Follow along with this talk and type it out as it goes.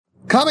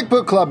Comic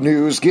Book Club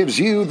News gives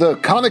you the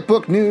comic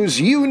book news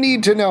you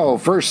need to know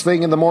first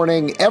thing in the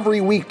morning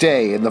every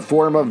weekday in the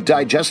form of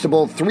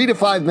digestible 3 to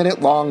 5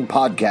 minute long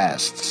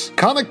podcasts.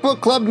 Comic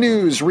Book Club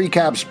News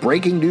recaps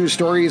breaking news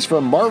stories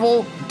from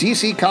Marvel,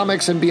 DC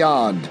Comics, and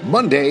beyond,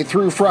 Monday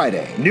through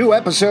Friday. New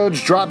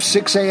episodes drop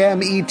 6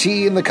 a.m. ET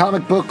in the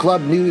Comic Book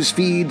Club News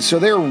feed, so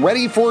they're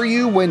ready for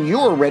you when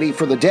you're ready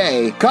for the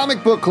day.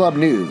 Comic Book Club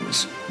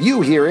News.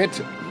 You hear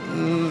it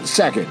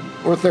second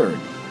or third,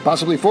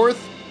 possibly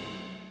fourth.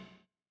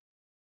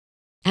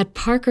 At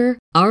Parker,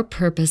 our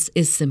purpose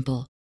is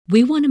simple.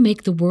 We want to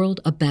make the world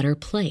a better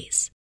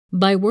place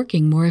by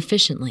working more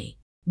efficiently,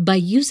 by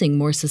using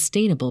more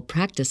sustainable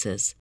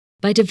practices,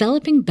 by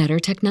developing better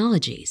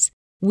technologies.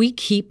 We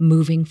keep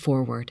moving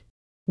forward.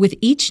 With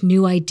each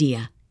new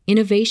idea,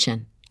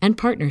 innovation, and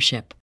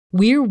partnership,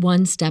 we're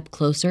one step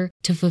closer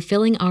to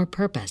fulfilling our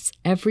purpose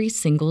every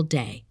single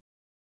day.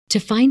 To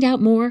find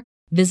out more,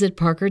 visit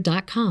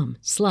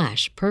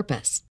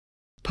parker.com/purpose.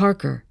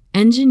 Parker,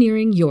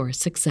 engineering your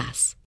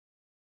success.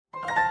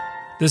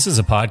 This is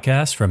a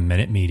podcast from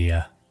Minute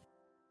Media.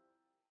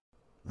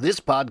 This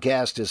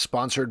podcast is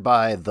sponsored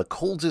by The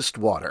Coldest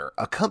Water,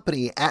 a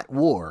company at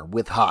war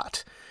with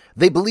hot.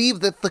 They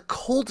believe that the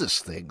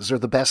coldest things are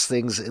the best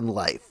things in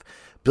life.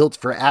 Built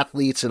for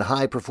athletes and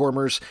high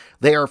performers,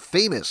 they are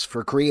famous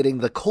for creating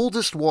the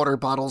coldest water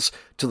bottles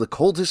to the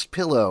coldest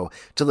pillow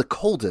to the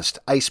coldest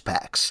ice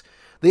packs.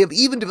 They have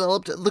even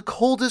developed the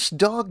coldest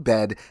dog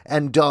bed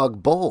and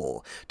dog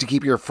bowl to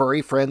keep your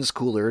furry friends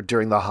cooler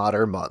during the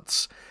hotter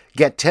months.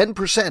 Get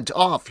 10%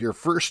 off your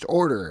first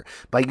order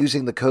by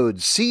using the code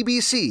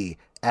CBC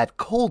at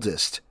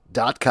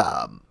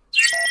coldest.com.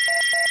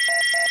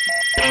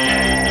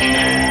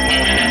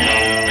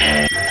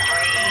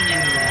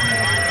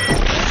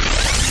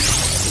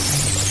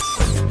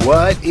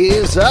 What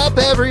is up,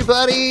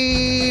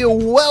 everybody?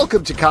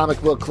 Welcome to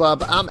Comic Book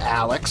Club. I'm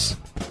Alex.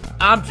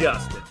 I'm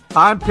Justin.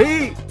 I'm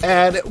Pete.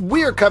 And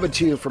we are coming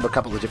to you from a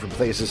couple of different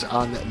places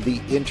on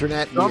the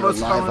internet. We are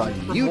live on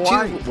YouTube.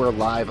 Hawaii. We're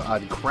live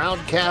on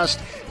Crowdcast.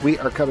 We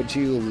are coming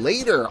to you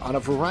later on a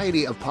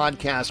variety of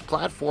podcast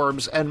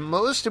platforms. And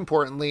most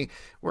importantly,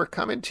 we're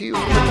coming to you.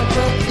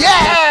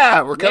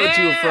 We're coming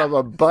to you from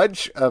a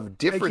bunch of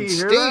different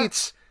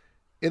states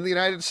in the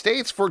United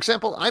States. For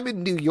example, I'm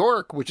in New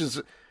York, which is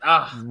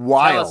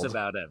wild. Tell us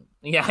about it.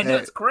 Yeah, I know,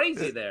 it's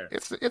crazy there.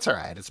 It's all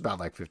right. It's about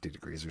like 50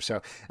 degrees or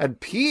so. And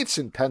Pete's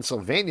in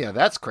Pennsylvania.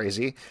 That's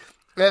crazy.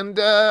 And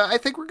I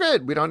think we're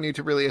good. We don't need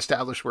to really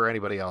establish where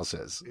anybody else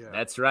is. Yeah.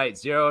 That's right.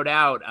 Zeroed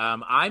out.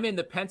 I'm in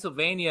the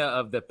Pennsylvania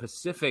of the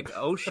Pacific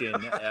Ocean,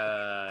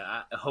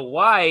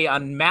 Hawaii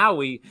on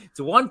Maui.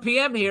 It's 1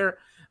 p.m. here.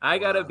 I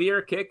got a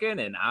beer kicking,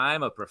 and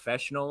I'm a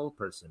professional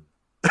person.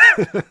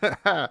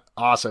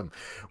 Awesome.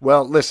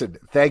 Well, listen,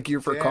 thank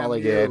you for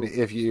calling in.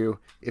 If you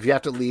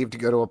have to leave to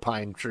go to a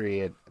palm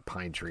tree at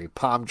any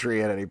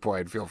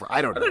point, feel free.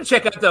 I don't know. I'm going to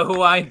check out the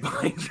Hawaiian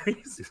pine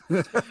trees.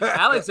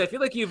 Alex, I feel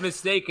like you've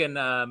mistaken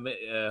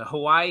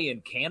Hawaii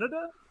and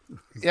Canada.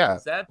 Yeah.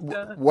 Is that,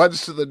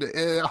 What's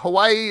the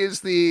Hawaii is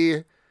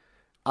the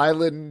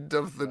island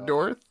of the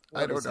north?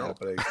 I don't know.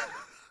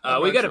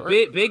 We got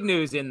a big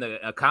news in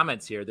the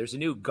comments here. There's a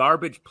new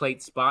garbage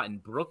plate spot in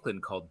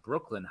Brooklyn called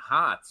Brooklyn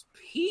Hots.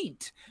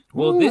 Pete,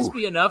 will this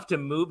be enough to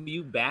move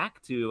you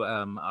back to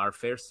our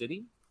fair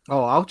city?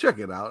 Oh, I'll check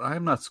it out.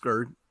 I'm not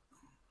scared.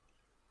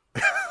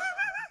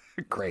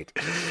 Great.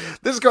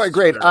 This is going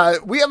great.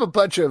 We have a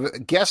bunch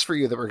of guests for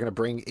you that we're going to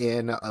bring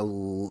in a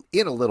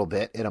little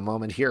bit in a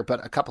moment here,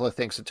 but a couple of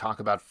things to talk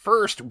about.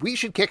 First, we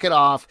should kick it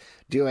off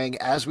doing,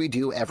 as we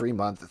do every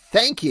month,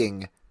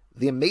 thanking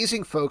the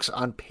amazing folks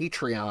on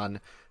Patreon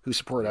who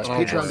support us.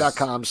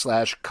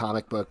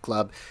 Patreon.com/Comic Book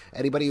Club.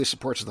 Anybody who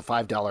supports at the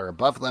 $5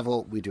 above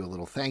level, we do a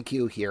little thank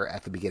you here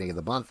at the beginning of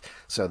the month.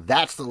 So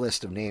that's the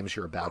list of names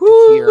you're about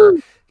to hear.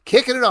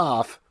 Kicking it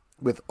off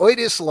with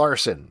Otis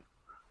Larson,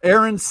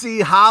 Aaron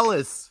C.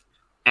 Hollis,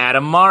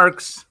 Adam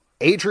Marks,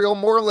 Adriel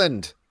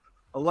Moreland,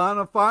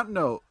 Alana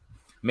Fontenot,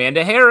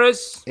 Amanda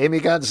Harris, Amy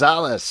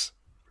Gonzalez,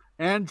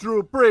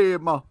 Andrew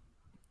Prima,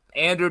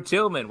 Andrew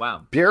Tillman,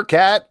 wow,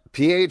 Beercat,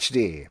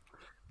 PhD,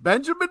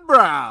 Benjamin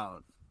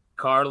Brown,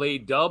 Carly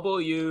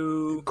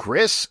W,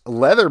 Chris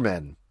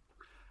Leatherman,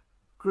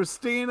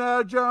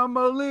 Christina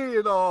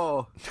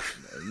Giamalino.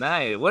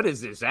 Nice. What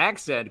is this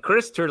accent?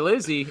 Chris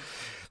Terlizzi.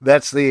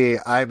 That's the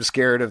I'm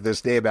scared of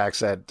this name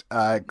accent.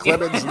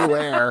 Clemens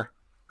Luer,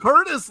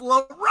 Curtis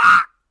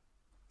LaRock,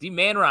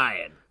 D-Man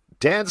Ryan,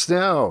 Dan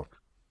Snow,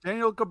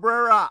 Daniel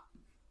Cabrera,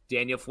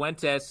 Daniel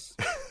Fuentes,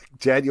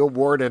 Daniel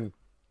Warden,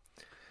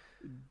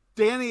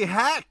 Danny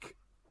Heck,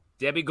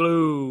 Debbie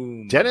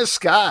Gloom, Dennis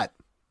Scott,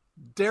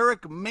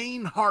 Derek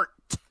Mainhart,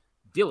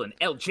 Dylan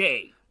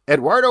LJ,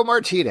 Eduardo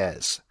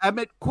Martinez,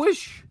 Emmett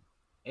Quish,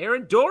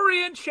 Aaron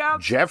Dorian,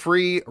 shout,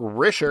 Jeffrey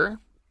Risher,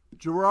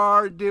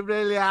 Gerard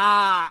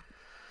DeVilla,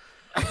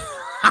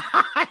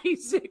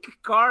 Isaac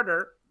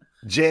Carter,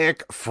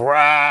 Jake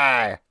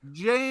Fry,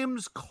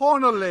 James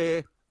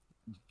Connolly,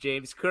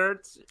 James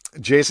Kurtz,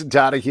 Jason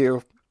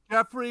Donahue,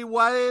 Jeffrey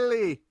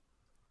Wiley,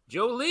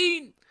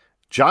 Jolene,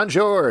 John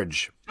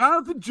George,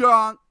 Jonathan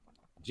Junk.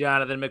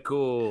 Jonathan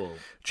McCool.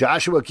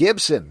 Joshua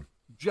Gibson.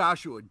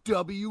 Joshua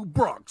W.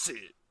 Bronson.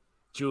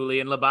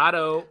 Julian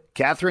Labato.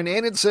 Catherine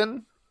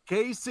Anenson.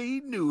 Casey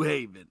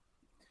Newhaven.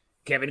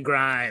 Kevin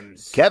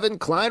Grimes. Kevin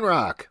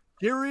Kleinrock.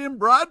 Kieran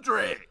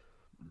Broderick.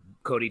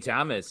 Cody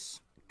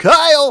Thomas.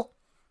 Kyle.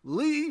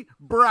 Lee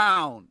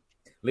Brown.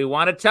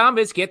 Lewana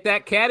Thomas, get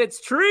that cat its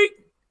treat.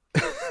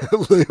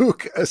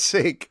 Luke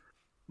Asink.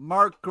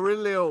 Mark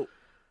Carrillo.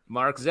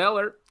 Mark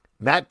Zeller.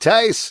 Matt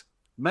Tice.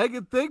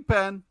 Megan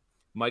Thigpen.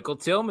 Michael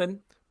Tillman.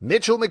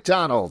 Mitchell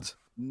McDonald.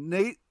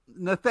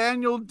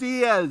 Nathaniel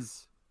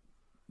Diaz.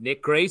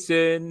 Nick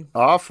Grayson.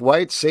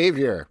 Off-White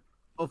Savior.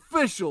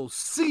 Official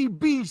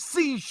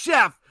CBC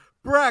chef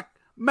Breck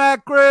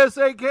Macris,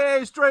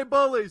 a.k.a. Straight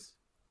Bullies.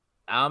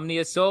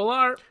 Omnia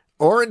Solar.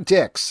 Oren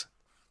Dix.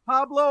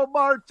 Pablo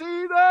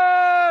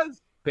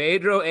Martinez.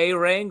 Pedro A.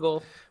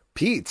 Rangel.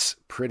 Pete's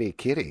Pretty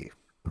Kitty.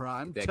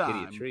 Prime That kitty a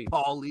time. treat.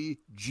 Paulie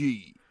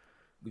G.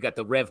 We got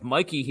the Rev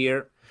Mikey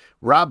here.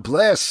 Rob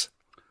Bliss.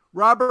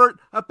 Robert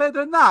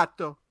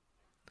Apedanato.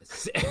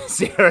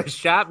 Sarah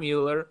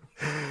Schotmuller.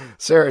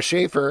 Sarah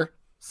Schaefer.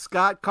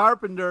 Scott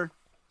Carpenter.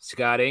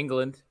 Scott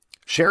England.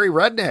 Sherry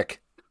Rudnick.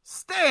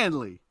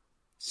 Stanley.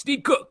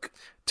 Steve Cook.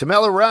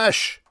 Tamela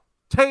Rush.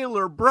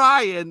 Taylor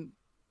Bryan.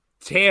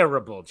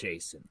 Terrible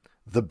Jason.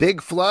 The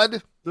Big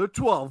Flood. The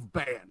 12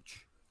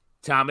 Bench.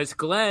 Thomas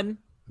Glenn.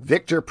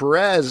 Victor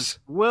Perez.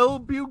 Will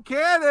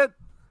Buchanan.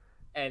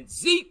 And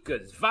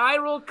Zika's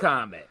Viral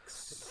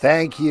Comics.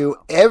 Thank you,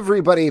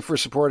 everybody, for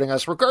supporting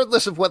us.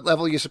 Regardless of what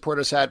level you support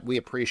us at, we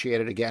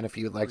appreciate it. Again, if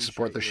you would like to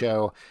support the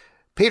show,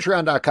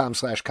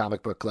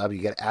 patreon.com/comicbookclub.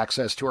 You get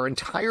access to our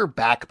entire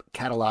back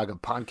catalog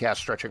of podcasts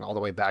stretching all the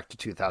way back to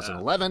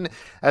 2011,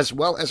 as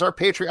well as our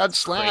Patreon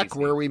Slack, Crazy.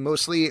 where we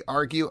mostly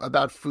argue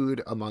about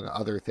food, among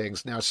other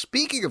things. Now,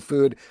 speaking of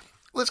food,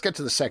 let's get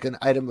to the second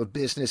item of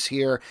business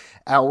here.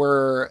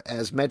 Our,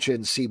 as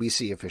mentioned,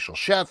 CBC official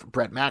chef,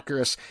 Brett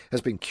Macris,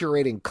 has been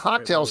curating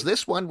cocktails.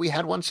 This one, we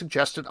had one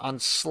suggested on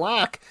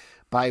Slack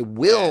by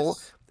Will,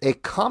 a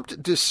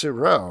Comte de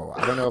Sirop.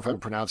 I don't know if I'm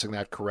pronouncing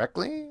that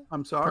correctly.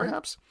 I'm sorry.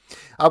 Perhaps.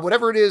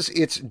 Whatever it is,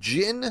 it's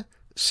gin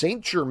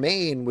Saint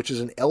Germain, which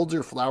is an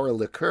elderflower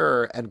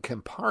liqueur, and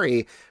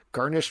Campari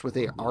garnished with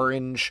a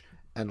orange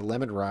and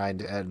lemon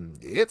rind, and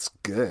it's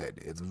good.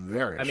 It's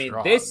very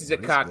strong. This is a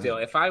but it's cocktail.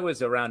 good. If I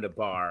was around a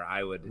bar,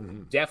 I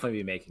would definitely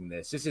be making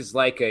this. This is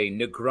like a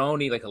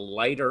Negroni, like a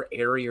lighter,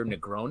 airier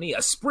Negroni,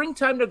 a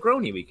springtime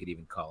Negroni, we could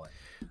even call it.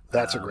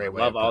 That's a great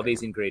way. Love of all putting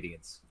these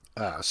ingredients.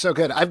 So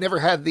good. I've never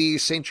had the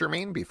Saint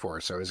Germain before,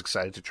 so I was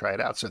excited to try it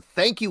out. So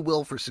thank you,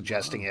 Will, for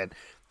suggesting it.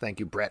 Thank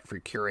you, Brett, for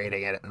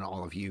curating it, and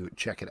all of you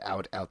check it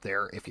out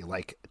there if you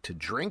like to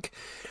drink.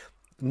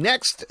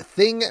 Next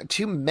thing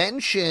to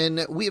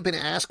mention, we have been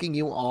asking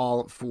you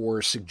all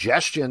for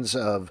suggestions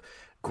of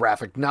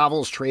graphic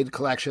novels, trade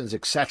collections,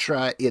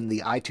 etc. in the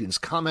iTunes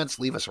comments.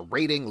 Leave us a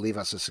rating, leave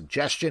us a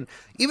suggestion.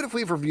 Even if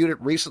we've reviewed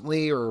it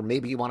recently, or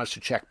maybe you want us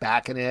to check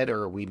back in it,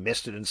 or we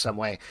missed it in some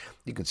way,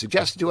 you can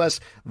suggest it to us.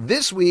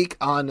 This week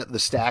on The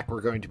Stack,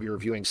 we're going to be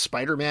reviewing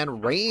Spider-Man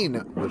Reign,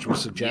 which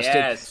was suggested.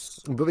 Yes.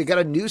 But we got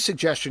a new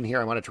suggestion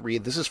here I wanted to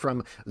read. This is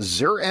from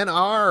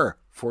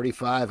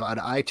ZerNR45 on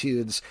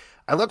iTunes.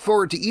 I look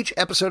forward to each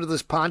episode of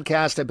this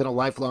podcast. I've been a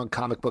lifelong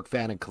comic book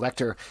fan and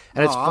collector,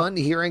 and it's fun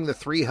hearing the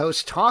three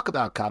hosts talk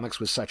about comics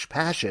with such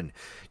passion.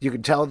 You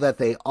can tell that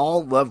they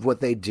all love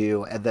what they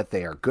do and that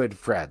they are good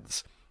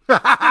friends.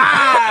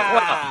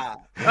 I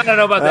don't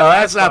know about that.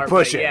 Let's last not part,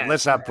 push but it. yes.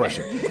 Let's not push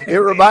it. It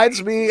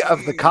reminds me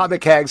of the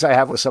comic hangs I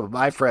have with some of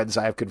my friends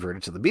I have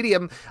converted to the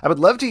medium. I would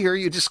love to hear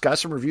you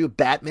discuss and review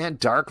Batman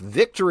Dark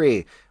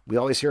Victory. We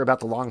always hear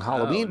about the Long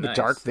Halloween, but nice.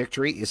 Dark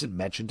Victory isn't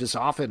mentioned as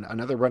often.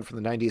 Another run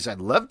from the 90s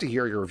I'd love to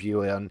hear your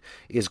review on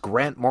is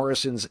Grant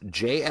Morrison's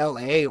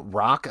JLA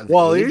Rock of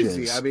Ages.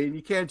 Easy. I mean,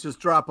 you can't just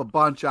drop a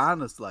bunch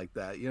on us like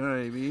that. You know what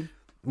I mean?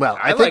 Well,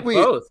 I think like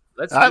both.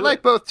 Let's do I it.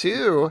 like both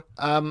too.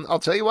 I'll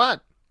tell you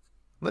what.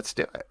 Let's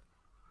do it.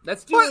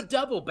 Let's do a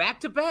double back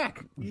to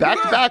back.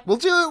 Back to back. We'll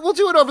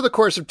do it over the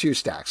course of 2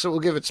 stacks, so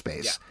we'll give it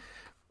space.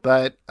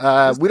 But we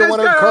don't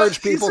want to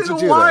encourage people to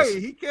do this.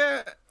 He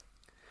can't.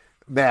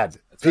 Man, right.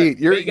 Pete,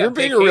 You you're got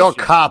being a real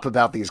vacation. cop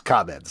about these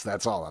comments.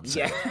 That's all I'm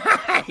saying.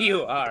 Yeah,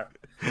 you are.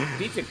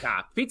 Pete's a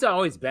cop. Pete's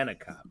always been a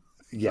cop.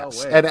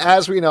 Yes. No way. And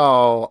as we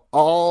know,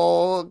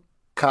 all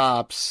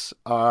cops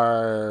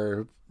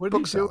are What did he do?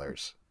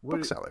 booksellers. What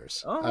did-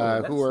 Booksellers Oh, who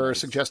that's are nice.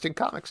 suggesting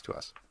comics to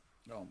us.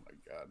 Oh my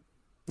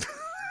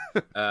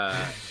god.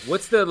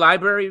 What's the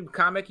library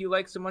comic you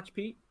like so much,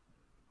 Pete?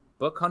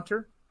 Book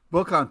Hunter?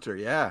 Book Hunter,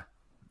 yeah.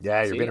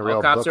 Yeah, you're See, being a all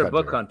real cops book are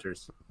book hunter.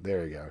 hunters.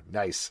 There you go.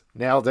 Nice.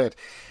 Nailed it.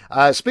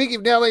 Speaking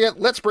of nailing it,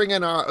 let's bring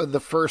in the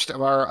first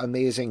of our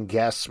amazing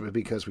guests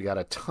because we got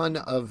a ton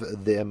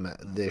of them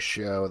this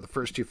show. The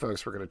first 2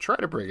 folks we're going to try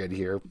to bring in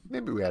here.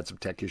 Maybe we had some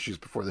tech issues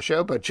before the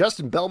show, but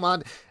Justin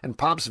Belmont and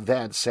Pops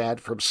Van Sant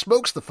from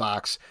Smokes the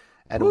Fox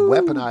and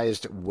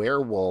Weaponized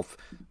Werewolf,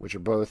 which are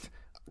both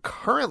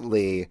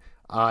currently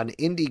on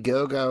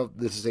Indiegogo.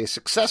 This is a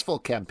successful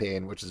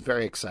campaign, which is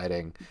very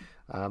exciting.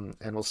 And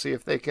we'll see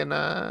if they can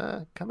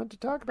come in to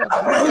talk about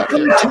that.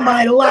 Welcome to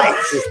my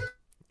life.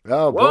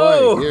 Oh, boy.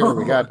 Whoa! Here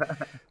we got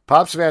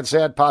Pops Van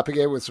Sad popping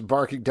in with some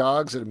barking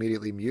dogs and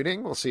immediately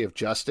muting. We'll see if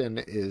Justin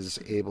is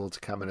able to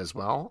come in as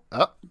well.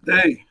 Oh.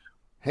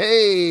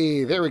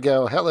 Hey, there we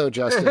go. Hello,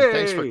 Justin. Hey.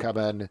 Thanks for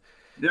coming.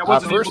 Yeah,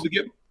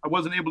 I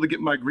wasn't able to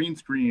get my green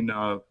screen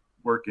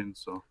working,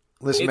 so.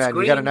 Listen, It's man,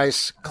 green. you got a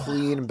nice,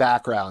 clean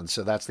background,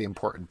 so that's the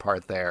important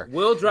part there.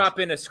 We'll drop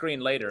in a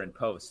screen later in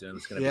post, and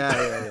it's going to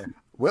Yeah.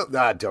 Well,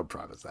 don't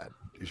promise that.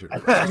 You should.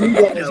 I knew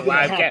what was No, going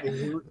I to can't.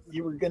 happen.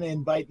 You were going to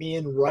invite me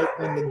in right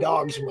when the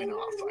dogs went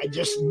off. I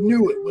just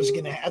knew it was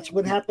going to. That's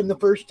what happened the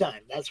first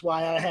time. That's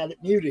why I had it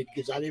muted,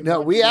 because I didn't. No,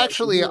 want we you guys to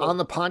actually, hear it. on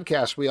the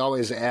podcast, we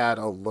always add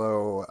a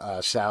low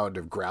sound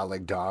of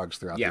growling dogs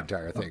throughout the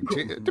entire thing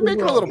to make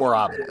it a little more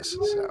ominous.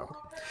 So.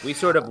 We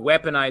sort of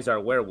weaponize our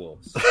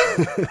werewolves.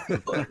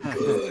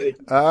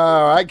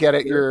 Oh, I get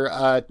it.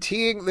 You're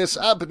teeing this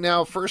up.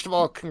 Now, first of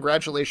all,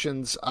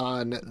 congratulations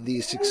on the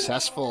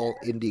successful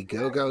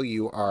Indiegogo.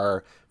 You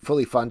are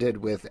fully funded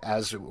with,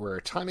 as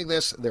we're timing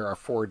this, there are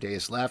 4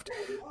 days left.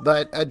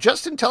 But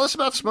Justin, tell us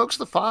about Smokes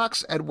the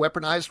Fox and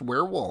Weaponized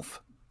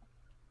Werewolf.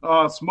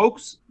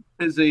 Smokes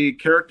is a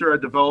character I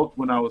developed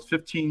when I was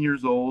 15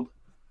 years old,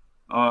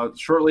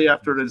 shortly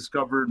after I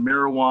discovered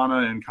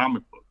marijuana and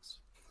comic books.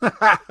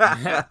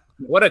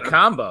 What a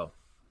combo.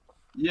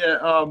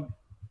 Yeah,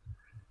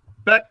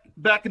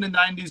 back in the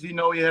 90s, you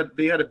know,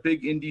 they had a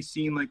big indie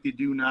scene like they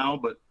do now,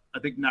 but I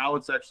think now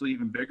it's actually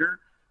even bigger.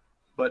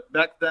 But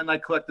back then I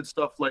collected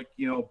stuff like,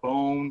 you know,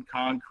 Bone,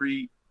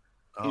 Concrete,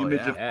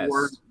 Image of Yes.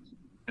 Ford,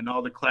 and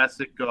all the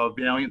classic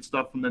Valiant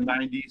stuff from the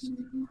 90s.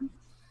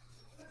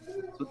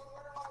 So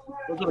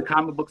those are the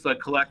comic books I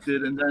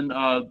collected. And then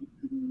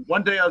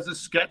one day I was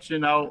just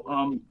sketching out,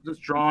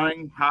 just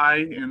drawing high,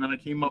 and then I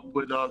came up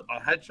with a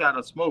headshot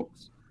of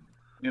Smokes.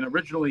 And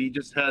originally he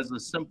just has a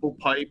simple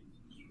pipe,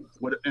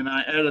 and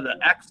I added an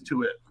X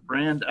to it,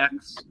 brand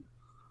X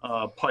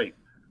pipe.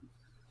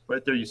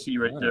 Right there, you see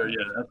right there.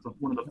 Yeah, that's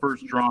one of the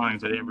first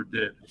drawings I ever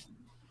did.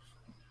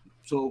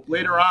 So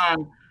later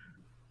on,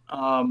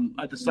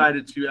 I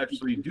decided to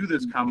actually do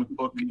this comic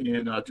book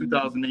in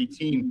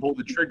 2018, pull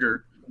the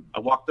trigger. I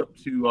walked up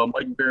to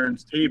Mike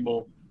Barron's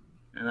table,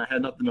 and I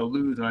had nothing to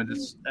lose, and I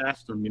just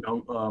asked him, you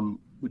know,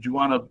 would you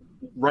want to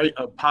write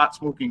a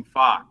pot-smoking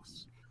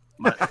fox?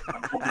 My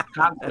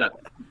concept.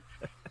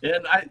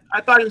 And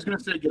I thought he was going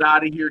to say, "Get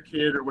out of here,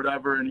 kid," or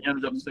whatever, and he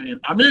ended up saying,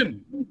 "I'm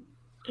in."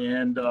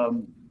 And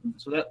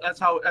so that's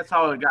how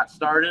it got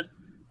started.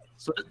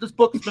 So this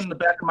book has been in the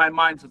back of my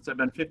mind since I've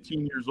been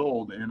 15 years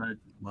old, and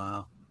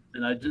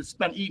I just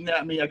been eating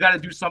at me. I got to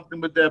do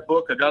something with that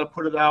book. I got to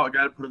put it out.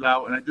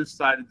 And I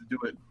decided to do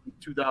it in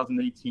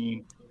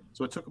 2018.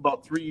 So it took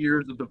about 3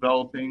 years of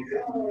developing,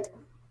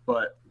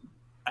 but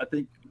I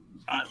think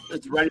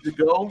it's ready to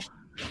go.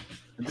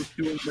 I'm just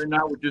doing right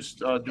now. We're just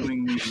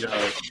doing the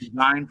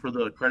design for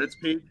the credits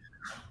page,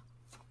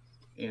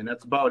 and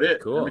that's about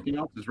it. Cool. Everything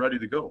else is ready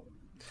to go.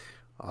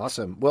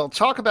 Awesome. Well,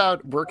 talk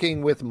about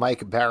working with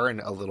Mike Barron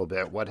a little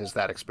bit. What has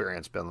that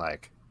experience been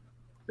like?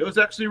 It was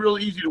actually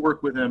really easy to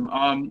work with him.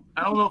 I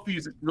don't know if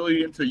he's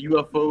really into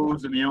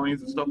UFOs and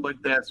aliens and stuff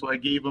like that, so I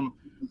gave him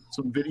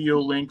some video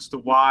links to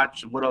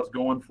watch, what I was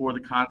going for, the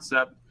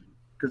concept.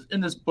 Because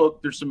in this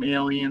book, there's some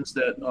aliens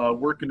that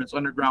work in this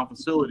underground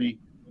facility,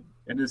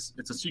 and it's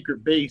a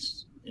secret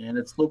base, and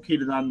it's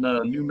located on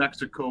the New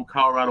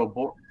Mexico-Colorado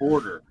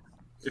border.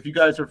 If you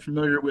guys are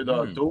familiar with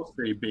Dulce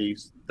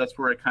base, that's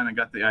where I kind of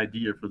got the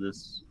idea for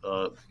this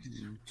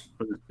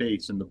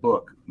base in the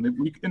book.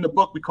 In the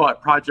book, we call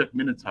it Project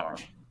Minotaur.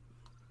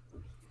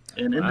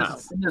 And in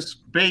this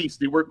base,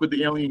 they work with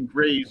the alien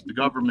Greys, the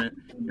government,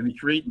 and they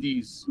create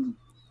these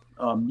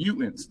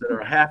mutants that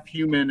are half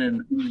human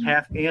and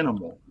half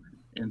animal.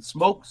 And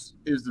Smokes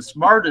is the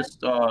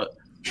smartest of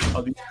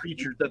these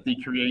creatures that they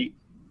create.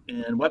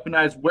 And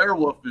Weaponized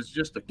Werewolf is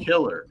just a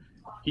killer.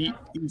 He's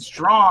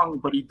strong,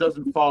 but he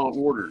doesn't follow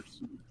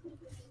orders.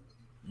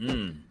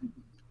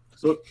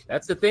 So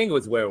that's the thing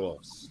with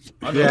werewolves.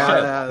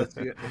 That's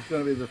going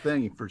to be the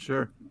thing for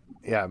sure.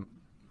 Yeah.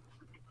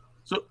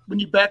 So when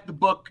you back the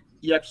book,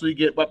 you actually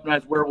get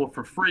Weaponized Werewolf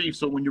for free.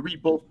 So when you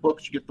read both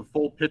books, you get the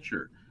full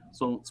picture.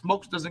 So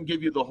Smokes doesn't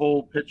give you the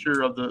whole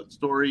picture of the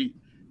story,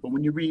 but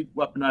when you read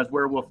Weaponized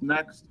Werewolf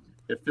next,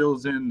 it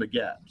fills in the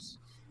gaps,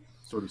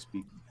 so to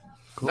speak.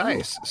 Cool.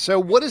 Nice. So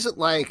what is it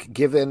like,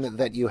 given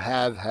that you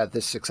have had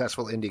this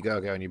successful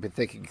Indiegogo and you've been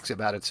thinking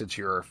about it since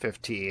you were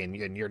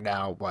 15 and you're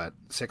now,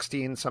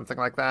 16, something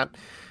like that?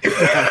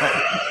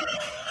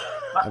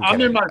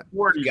 I'm in my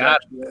 40s.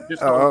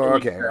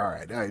 Okay. All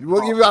right.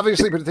 Well, you've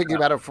obviously been thinking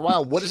about it for a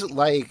while. What is it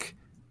like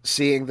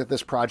seeing that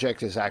this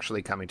project is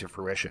actually coming to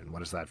fruition? What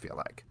does that feel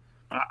like?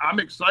 I'm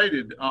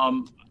excited.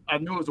 I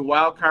knew it was a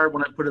wild card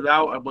when I put it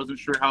out. I wasn't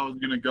sure how it was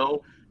going to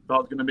go. If I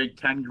was going to make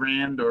 10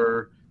 grand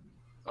or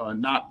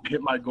not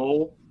hit my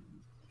goal.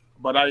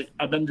 But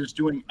I've been just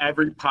doing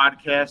every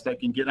podcast I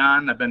can get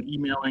on. I've been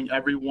emailing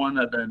everyone.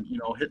 I've been,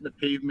 hitting the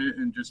pavement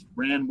and just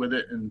ran with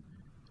it. And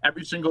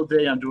every single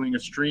day I'm doing a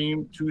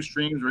stream, 2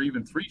 streams, or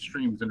even 3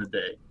 streams in a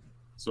day.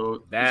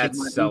 So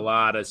That's a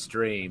lot of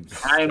streams.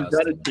 I am Justin.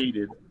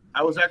 dedicated.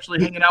 I was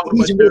actually hanging out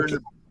with Mike Barron.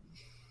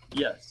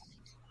 Yes.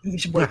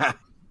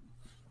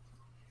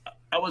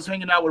 I was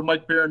hanging out with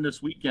Mike Barron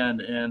this weekend,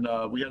 and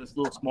we had this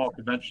little small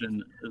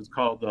convention. It was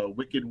called the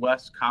Wicked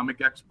West Comic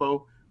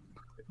Expo.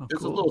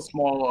 It's a little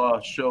small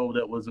show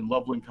that was in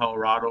Loveland,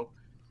 Colorado,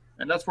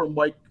 and that's where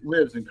Mike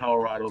lives in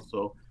Colorado.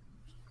 So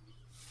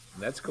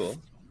that's cool.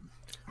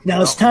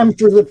 Now it's time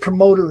for the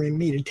promoter and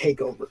me to take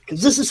over,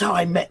 because this is how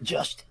I met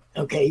Justin.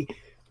 Okay,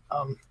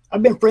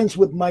 I've been friends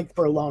with Mike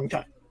for a long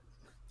time.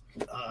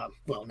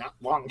 Well, not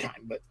long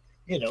time, but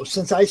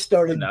since I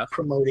started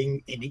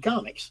promoting indie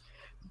comics,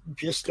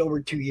 just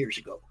over 2 years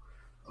ago.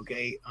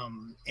 Okay,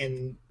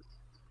 and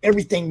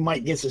everything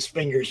Mike gets his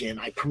fingers in,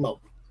 I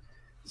promote.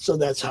 So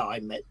that's how I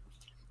met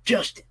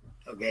Justin.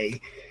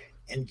 Okay.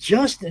 And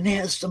Justin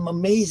has some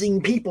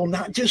amazing people,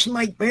 not just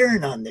Mike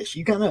Barron on this.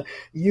 You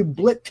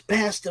blipped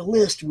past a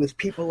list with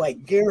people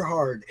like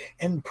Gerhard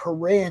and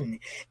Perrin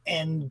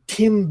and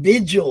Tim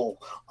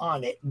Vigil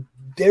on it.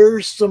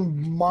 There's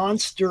some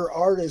monster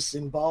artists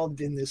involved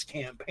in this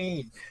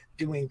campaign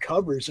doing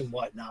covers and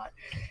whatnot.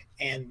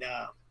 And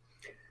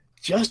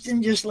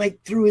Justin just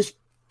threw his,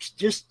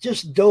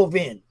 just dove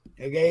in.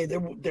 Okay.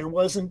 There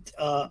wasn't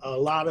a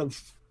lot of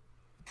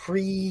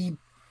pre-hoopla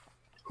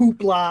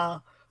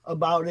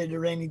about it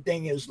or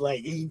anything. Is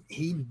like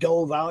he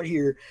dove out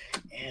here,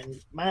 and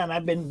man,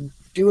 I've been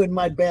doing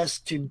my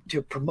best to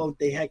promote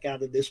the heck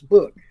out of this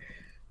book.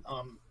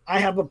 I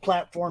have a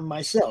platform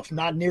myself,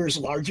 not near as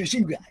large as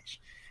you guys,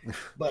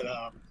 but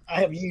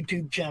I have a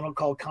YouTube channel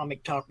called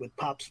Comic Talk with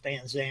Pops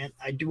Van Zandt.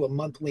 I do a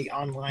monthly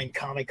online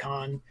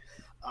Comic-Con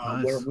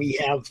nice. Where we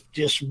have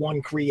just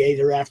one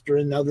creator after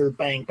another,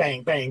 bang,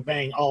 bang, bang,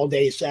 bang, all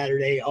day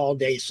Saturday, all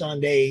day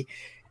Sunday.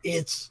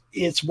 It's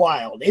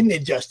wild, isn't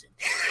it, Justin?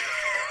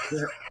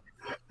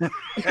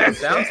 That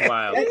sounds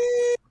wild.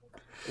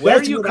 Where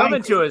are you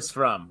coming to us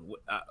from?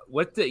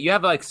 You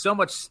have so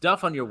much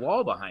stuff on your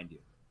wall behind you.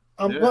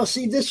 Well,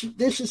 see, this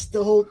is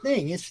the whole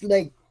thing. It's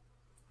like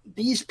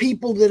these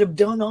people that have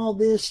done all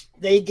this,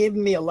 they gave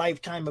me a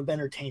lifetime of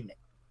entertainment.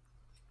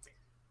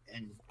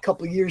 And a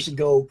couple of years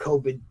ago,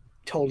 COVID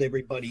told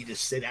everybody to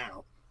sit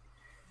down.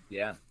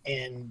 Yeah.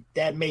 And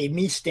that made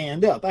me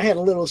stand up. I had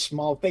a little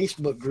small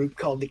Facebook group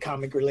called the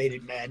Comic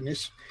Related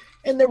Madness,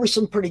 and there were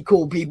some pretty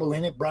cool people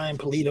in it. Brian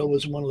Polito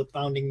was one of the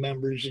founding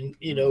members, and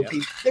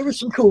there were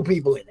some cool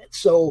people in it.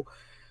 So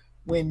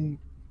when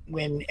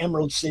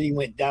Emerald City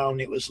went down,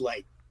 it was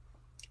like,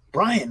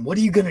 Brian, what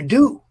are you going to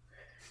do?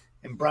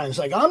 And Brian's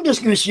like, I'm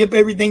just going to ship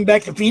everything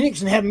back to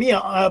Phoenix and have me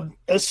a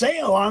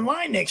sale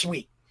online next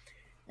week.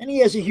 And he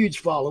has a huge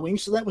following,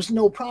 so that was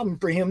no problem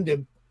for him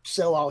to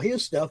sell all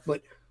his stuff.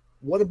 But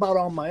what about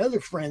all my other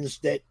friends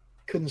that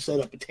couldn't set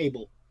up a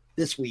table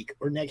this week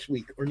or next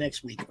week or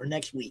next week or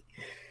next week?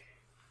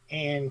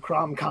 And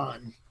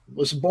CromCon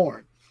was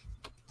born.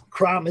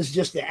 Crom is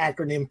just the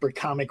acronym for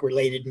Comic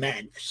Related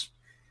Madness.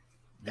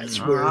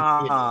 That's where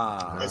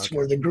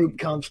where the group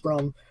comes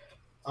from.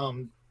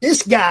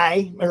 This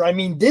guy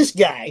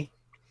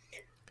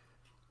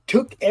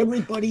took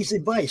everybody's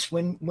advice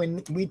when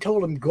we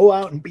told him, go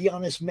out and be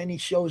on as many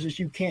shows as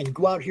you can.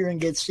 Go out here and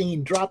get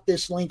seen. Drop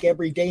this link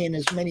every day in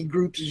as many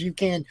groups as you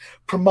can.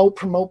 Promote,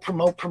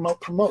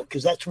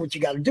 because that's what you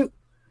got to do.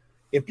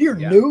 If you're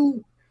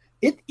new,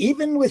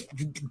 even with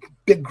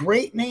the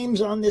great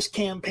names on this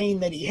campaign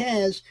that he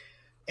has,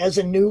 as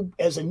a new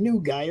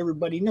guy,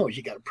 everybody knows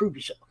you got to prove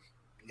yourself.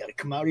 You got to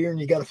come out here and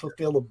you got to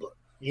fulfill the book,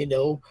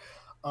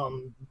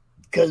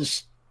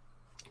 because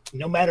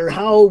no matter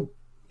how,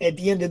 at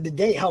the end of the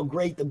day, how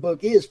great the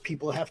book is,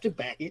 people have to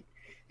back it.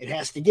 It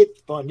has to get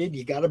funded.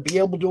 You got to be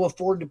able to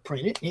afford to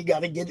print it. You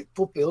got to get it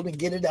fulfilled and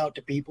get it out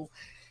to people.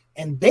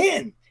 And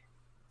then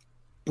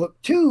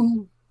book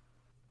 2,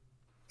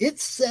 it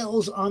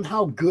sells on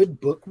how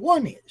good book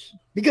 1 is.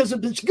 Because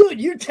if it's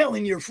good, you're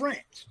telling your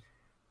friends.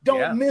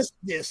 Don't miss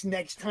this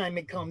next time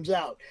it comes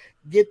out.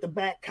 Get the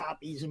back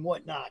copies and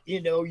whatnot.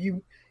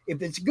 If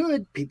it's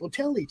good, people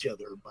tell each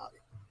other about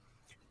it.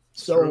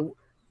 So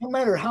no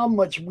matter how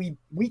much we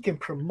can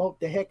promote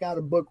the heck out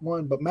of book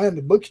 1, but man,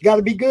 the book's got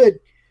to be good,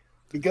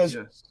 because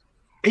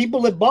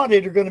people that bought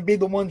it are going to be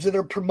the ones that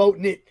are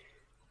promoting it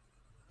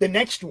the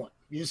next one.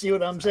 You see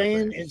what I'm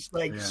saying? It's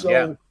like,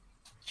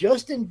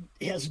 Justin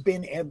has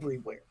been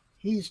everywhere.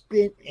 He's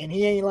been, and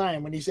he ain't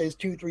lying when he says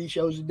 2-3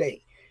 shows a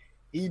day.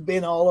 He's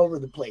been all over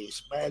the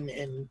place, man,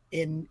 and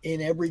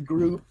in every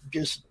group,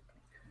 just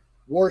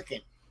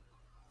working.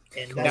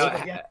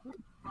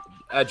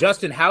 And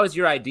Justin, how is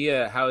your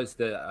idea? How is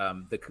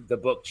the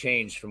book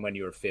changed from when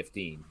you were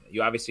 15?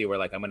 You obviously were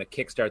like, I'm going to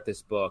kickstart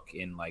this book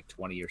in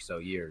 20 or so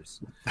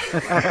years.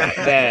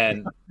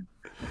 Then,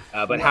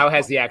 but how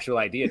has the actual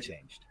idea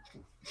changed?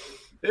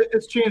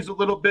 It's changed a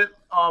little bit.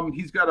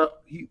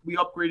 We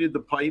upgraded the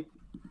pipe.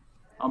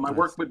 I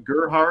worked with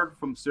Gerhard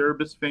from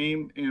Cerebus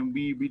fame, and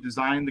we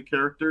redesigned the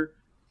character.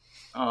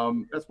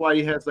 That's why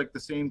he has the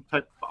same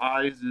type of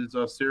eyes as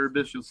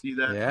Cerebus. You'll see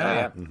that.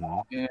 Yeah.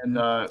 Mm-hmm.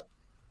 And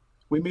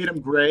we made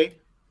him gray,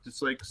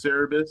 just like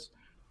Cerebus.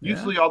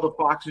 Usually all the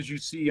foxes you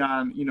see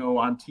on,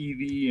 on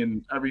TV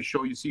and every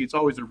show you see, it's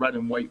always a red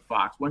and white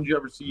fox. When did you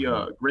ever see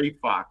a gray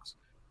fox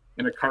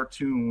in a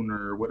cartoon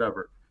or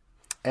whatever?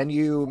 And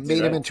you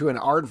made him into an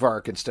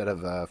aardvark instead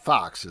of a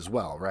fox as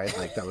well, right?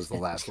 Like that was the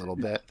last little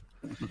bit.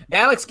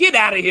 Alex, get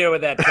out of here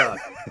with that talk.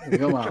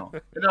 Come on.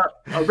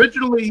 And,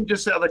 originally, he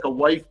just had like a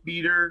wife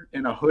beater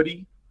and a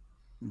hoodie.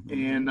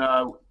 And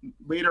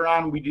later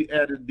on, we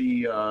added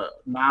the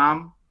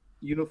Nam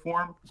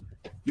uniform.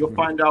 You'll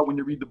find out when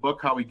you read the book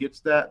how he gets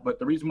that. But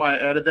the reason why I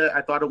added that,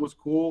 I thought it was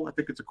cool. I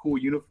think it's a cool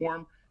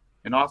uniform.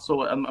 And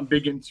also, I'm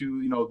big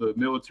into, the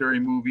military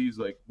movies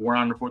like War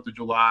on the 4th of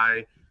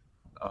July,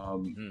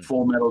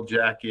 Full Metal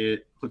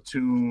Jacket,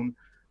 Platoon,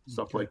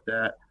 stuff like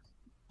that.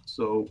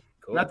 So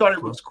and I thought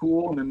it was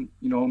cool. And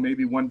then,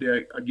 maybe one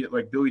day I get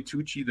like Billy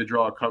Tucci to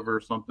draw a cover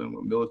or something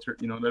with military,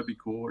 that'd be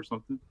cool or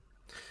something.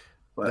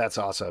 But that's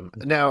awesome.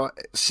 Now,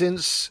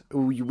 since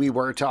we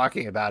were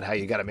talking about how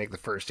you got to make the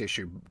first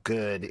issue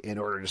good in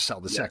order to sell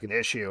the second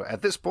issue,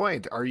 at this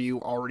point, are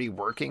you already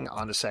working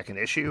on a second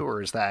issue,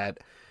 or is that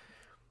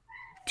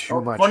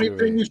too much? Funny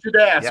thing you should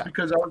ask,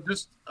 because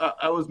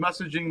I was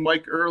messaging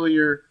Mike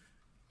earlier,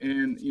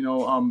 and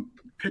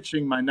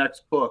pitching my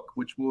next book,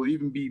 which will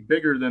even be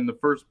bigger than the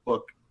first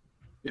book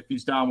if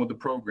he's down with the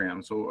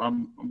program. So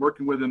I'm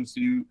working with him.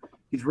 So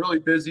he's really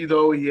busy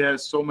though. He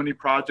has so many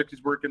projects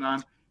he's working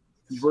on.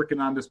 He's working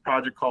on this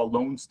project called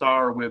Lone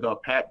Star with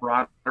Pat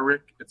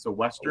Broderick. It's a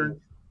Western.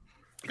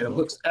 And it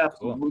looks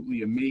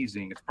absolutely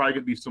amazing. It's probably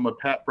going to be some of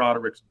Pat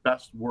Broderick's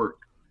best work.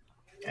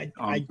 I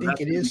think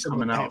it is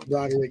some of Pat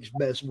Broderick's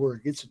best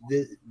work. It's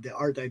the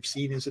art I've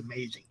seen is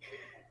amazing.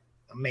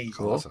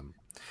 Amazing. Awesome.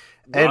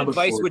 What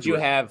advice would you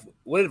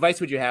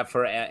have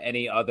for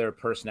any other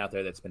person out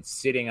there that's been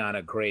sitting on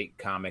a great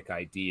comic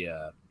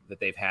idea that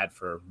they've had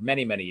for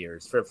many, many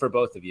years, for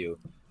both of you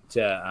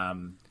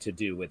to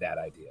do with that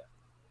idea?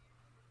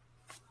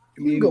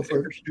 I mean, if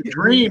it's your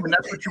dream and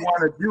that's what you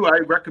want to do, I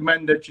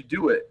recommend that you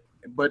do it.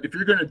 But if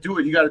you're going to do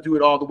it, you got to do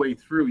it all the way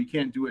through. You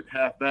can't do it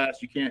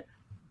half-assed. You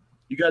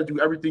got to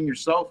do everything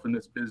yourself in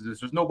this business.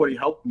 There's nobody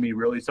helping me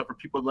really, except for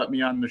people that let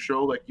me on the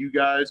show like you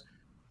guys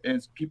and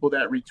it's people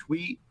that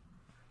retweet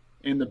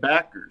and the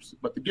backers.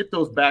 But to get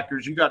those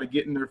backers, you got to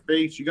get in their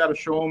face. You got to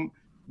show them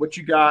what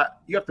you got.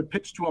 You have to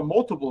pitch to them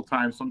multiple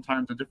times,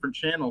 sometimes to different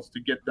channels to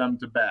get them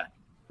to back.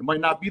 It might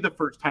not be the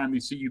first time they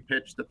see you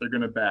pitch that they're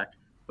going to back,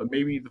 but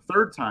maybe the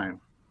third time.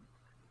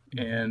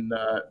 And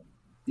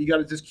you got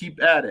to just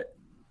keep at it.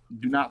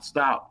 Do not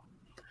stop.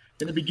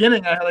 In the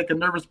beginning, I had like a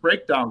nervous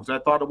breakdown because I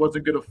thought it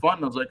wasn't good of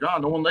fun. I was like, oh,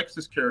 no one likes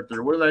this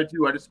character. What did I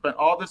do? I just spent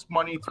all this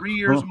money, 3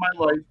 years of my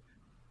life,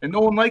 and no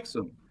one likes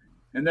him.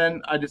 And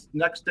then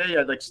next day,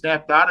 I like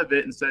snapped out of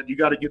it and said, you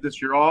got to give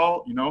this your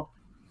all,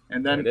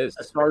 And then I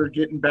started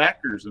getting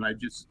backers, and I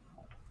just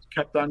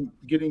kept on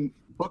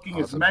booking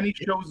as many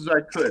shows as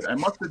I could. I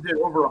must have did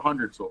over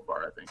 100 so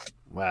far, I think.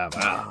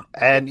 Wow.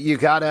 And you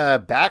got a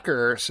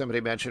backer,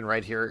 somebody mentioned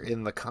right here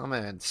in the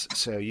comments.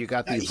 So you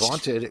got the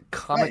vaunted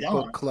Comic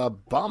Book Club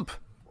bump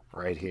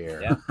right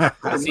here. Yeah.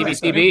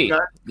 CBCB.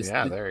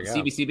 Yeah, there you go.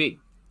 CBCB.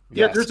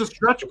 Yeah, there's a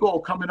stretch goal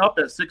coming up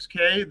at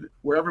 6K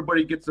where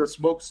everybody gets a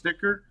smoke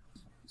sticker.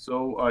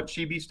 So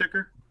Chibi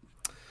sticker.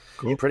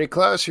 Cool. Pretty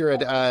close. You're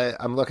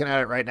at, I'm looking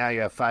at it right now.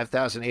 You have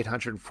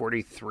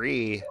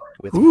 5,843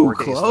 with 4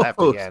 days left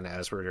again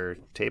as we're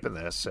taping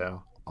this.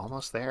 So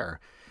almost there.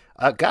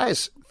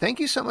 Guys, thank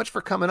you so much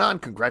for coming on.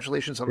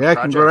 Congratulations on the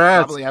project. Congrats.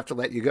 I probably have to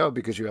let you go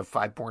because you have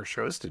 5 more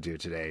shows to do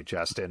today,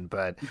 Justin.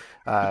 But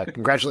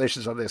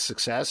congratulations on this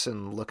success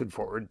and looking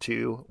forward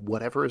to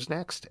whatever is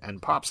next.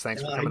 And Pops,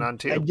 thanks for coming on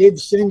too. I did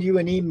send you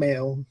an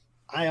email.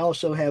 I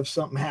also have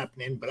something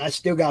happening, but I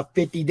still got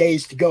 50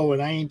 days to go,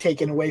 and I ain't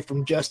taking away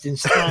from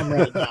Justin's time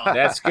right now.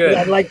 That's good.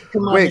 I'd like to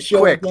come on the show.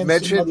 Quick,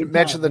 mention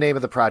the name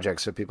of the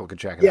project so people can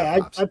check it out.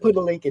 Yeah, I put a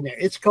link in there.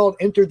 It's called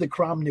Enter the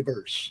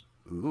Cromniverse.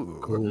 Ooh,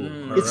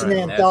 cool. It's an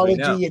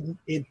anthology.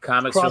 It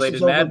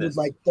crosses over with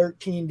like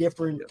 13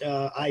 different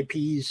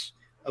IPs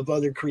of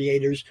other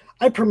creators.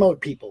 I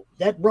promote people.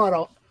 That brought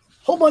a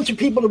whole bunch of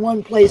people to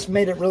one place,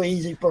 made it really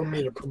easy for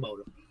me to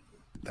promote them.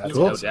 That's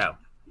cool. No doubt.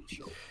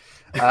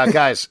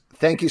 Guys,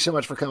 thank you so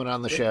much for coming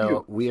on the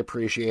show. We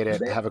appreciate it.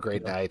 Have a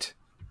great night.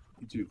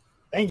 You too.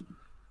 Thank you.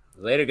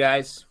 Later,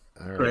 guys.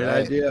 All Great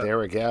idea. There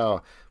we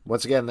go.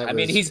 Once again, I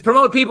mean, he's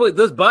promoting people.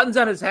 Those buttons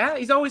on his hat,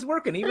 he's always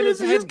working. Even his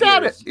head. He's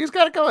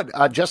got it going.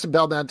 Justin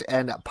Belmont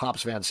and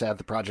Pops Van Sant.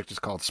 The project is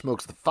called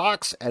Smokes the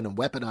Fox and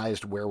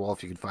Weaponized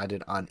Werewolf. You can find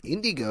it on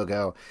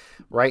Indiegogo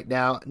right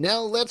now. Now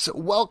let's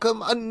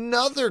welcome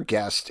another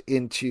guest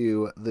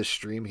into the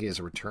stream. He is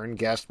a return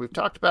guest. We've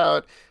talked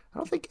about, I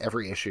don't think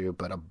every issue,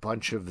 but a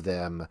bunch of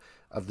them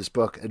of this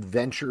book,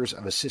 Adventures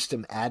of a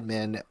System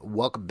Admin.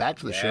 Welcome back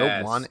to the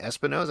show, Juan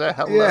Espinoza.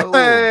 Hello.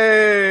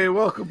 Hey,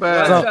 welcome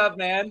back. What's up,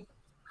 man?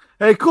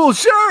 Hey, cool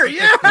shirt.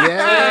 Yeah. Comic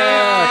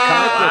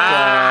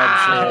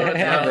book club.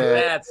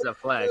 That's a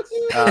flex.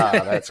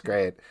 That's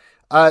great.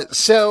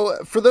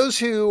 So for those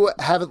who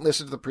haven't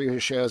listened to the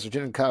previous shows or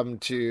didn't come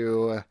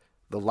to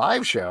the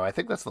live show, I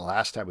think that's the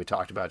last time we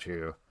talked about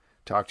you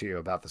talk to you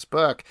about this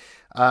book.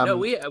 No,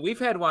 we've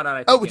had one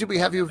on. Did we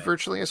have you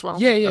virtually as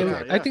well? Yeah.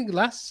 Okay. I think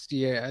last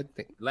year.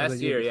 Last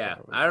year, yeah.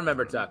 I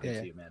remember talking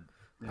to you, man.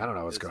 I don't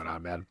know what's going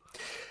on, man.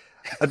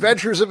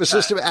 Adventures of a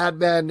System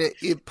Admin,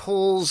 it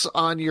pulls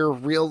on your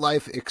real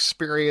life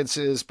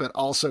experiences, but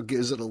also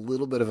gives it a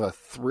little bit of a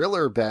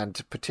thriller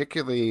bent,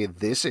 particularly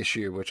this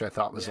issue, which I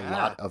thought was a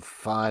lot of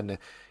fun.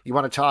 You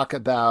want to talk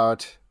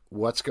about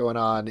what's going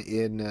on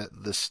in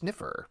The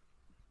Sniffer?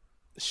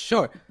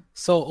 Sure.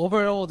 So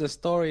overall, the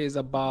story is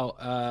about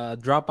a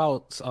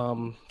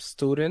dropout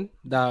student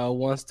that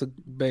wants to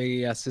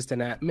be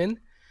assistant admin,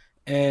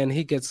 and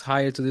he gets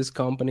hired to this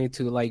company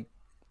to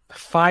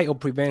fight or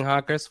prevent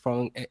hackers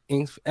from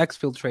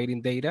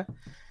exfiltrating data.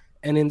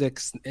 And in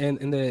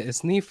the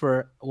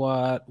sniffer,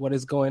 what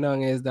is going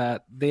on is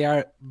that they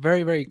are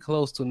very, very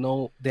close to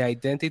know the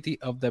identity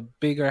of the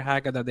bigger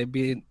hacker that they've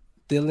been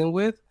dealing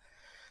with.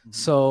 Mm-hmm.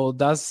 So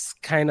that's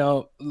kind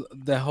of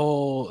the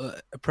whole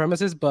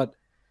premises, but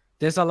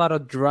there's a lot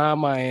of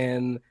drama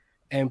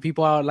and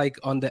people are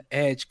on the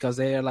edge because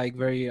they are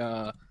very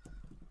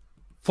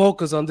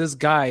focus on this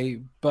guy,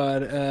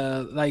 but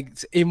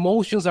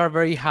emotions are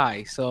very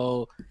high,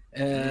 so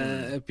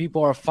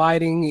people are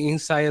fighting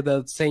inside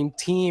the same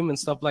team and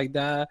stuff like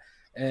that,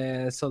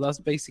 and so that's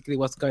basically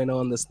what's going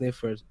on in the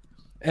sniffers.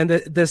 And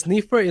the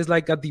sniffer is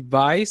like a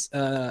device,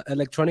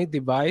 electronic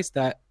device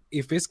that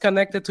if it's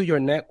connected to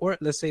your network,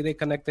 let's say they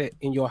connect it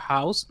in your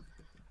house,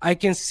 I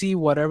can see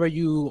whatever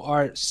you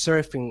are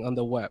surfing on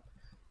the web.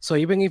 So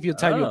even if you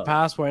type your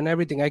password and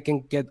everything, I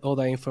can get all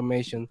that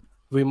information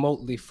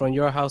remotely from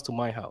your house to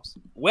my house.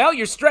 Well,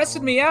 you're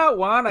stressing me out,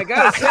 Juan. I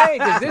gotta say,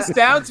 because this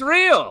sounds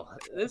real.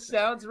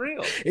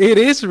 It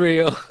is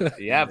real.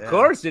 Yeah, of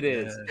course it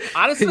is.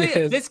 Honestly,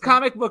 this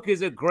comic book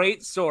is a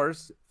great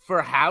source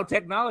for how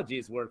technology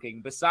is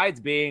working, besides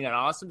being an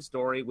awesome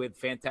story with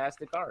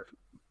fantastic art.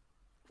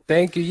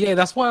 Thank you. Yeah,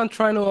 that's why I'm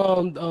trying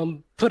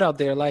to put out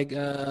there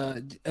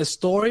a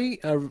story,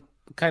 a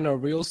kind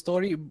of real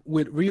story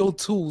with real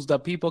tools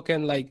that people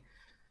can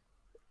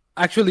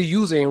actually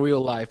use it in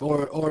real life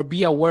or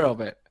be aware of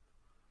it.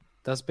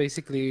 That's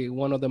basically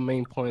one of the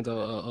main points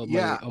of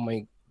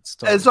my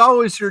story. As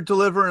always, you're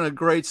delivering a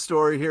great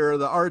story here.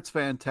 The art's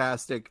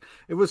fantastic.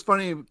 It was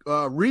funny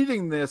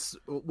reading this.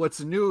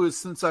 What's new is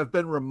since I've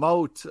been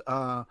remote,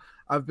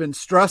 I've been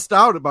stressed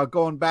out about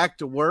going back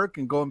to work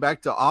and going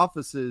back to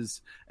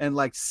offices, and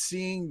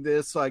seeing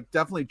this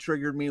definitely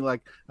triggered me. I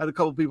had a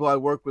couple people I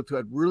worked with who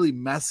had really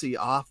messy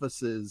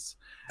offices,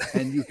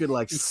 and you could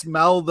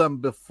smell them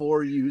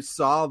before you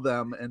saw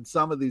them. And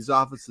some of these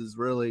offices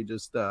really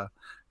just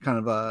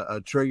kind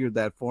of triggered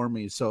that for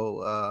me.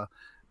 So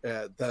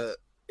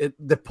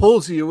that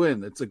pulls you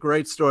in. It's a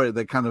great story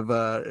that kind of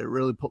it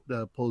really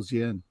pulls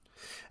you in.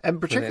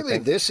 And particularly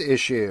this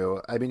issue,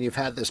 I mean, you've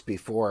had this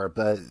before,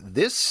 but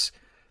this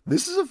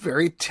is a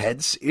very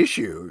tense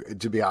issue,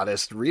 to be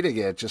honest, reading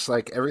it, just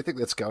like everything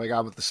that's going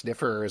on with the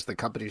sniffer as the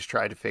company's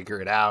trying to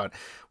figure it out.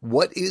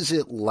 What is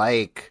it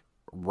like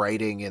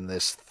writing in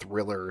this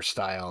thriller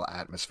style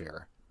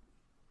atmosphere?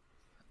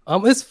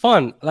 It's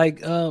fun.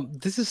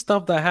 This is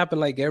stuff that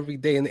happen every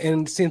day.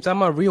 And since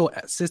I'm a real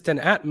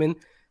assistant admin,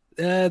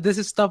 this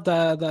is stuff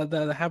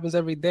that happens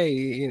every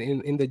day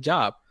in the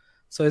job.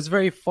 So it's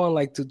very fun,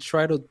 to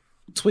try to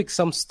tweak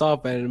some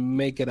stuff and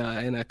make it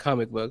in a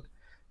comic book.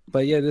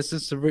 But yeah, this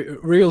is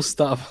real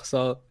stuff.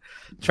 So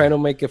trying to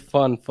make it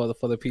fun for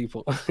the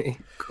people.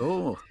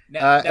 Cool.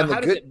 Now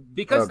how does it,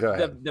 because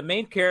the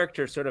main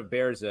character sort of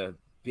bears a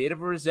bit of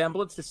a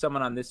resemblance to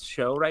someone on this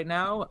show right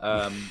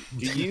now.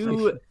 Do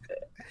you,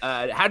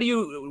 how do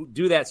you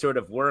do that sort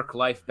of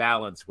work-life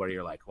balance where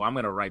you're like, well, I'm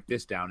going to write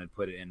this down and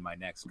put it in my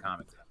next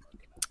comic?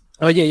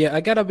 Oh yeah. I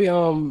gotta be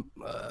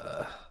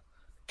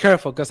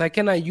careful because I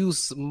cannot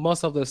use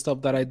most of the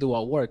stuff that I do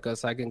at work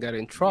because I can get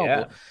in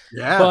trouble.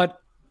 Yeah. But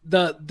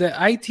the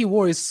IT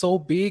world is so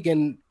big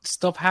and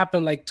stuff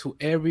happen to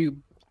every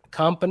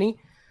company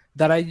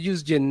that I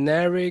use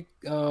generic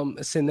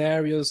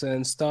scenarios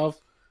and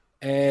stuff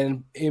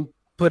and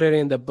put it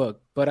in the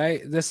book. But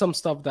there's some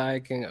stuff that I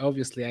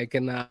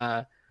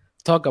can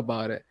talk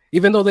about it,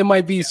 even though they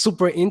might be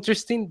super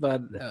interesting,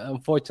 but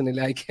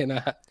unfortunately I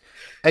cannot.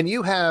 And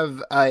you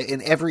have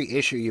in every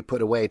issue you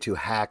put away to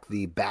hack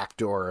the back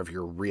door of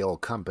your real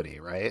company,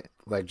 right?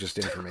 Just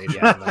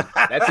information. On that.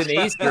 That's an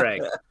Easter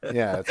egg.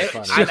 Yeah, it's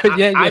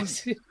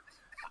funny.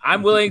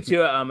 I'm willing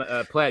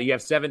to pledge. You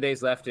have 7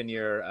 days left in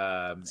your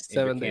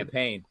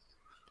campaign.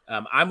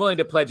 I'm willing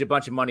to pledge a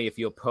bunch of money if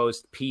you'll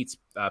post Pete's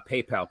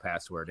PayPal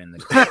password in the.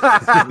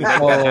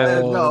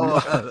 No.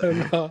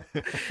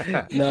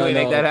 Can we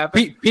make that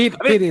happen? Pete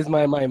is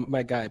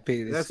my guy.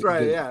 Pete is that's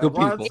right. Good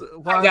people.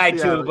 My guy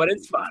too, but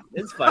it's fun.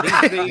 It's fun.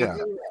 Yeah.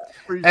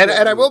 And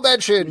I will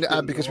mention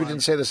because we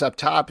didn't say this up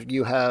top,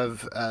 you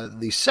have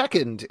the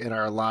second in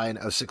our line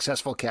of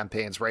successful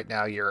campaigns. Right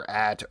now, you're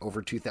at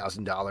over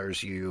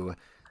 $2,000.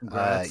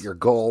 Your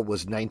goal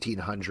was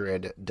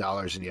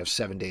 $1,900 and you have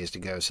 7 days to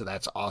go. So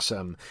that's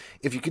awesome.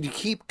 If you could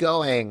keep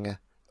going,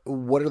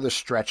 what are the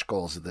stretch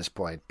goals at this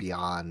point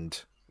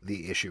beyond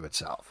the issue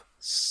itself?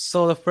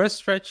 So the first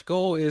stretch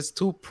goal is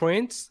 2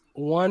 prints.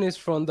 One is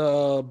from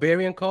the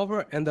variant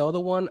cover, and the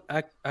other one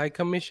I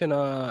commissioned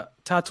a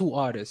tattoo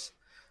artist.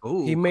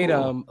 Ooh, He made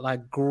cool.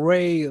 like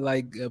great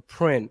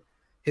print.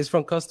 He's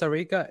from Costa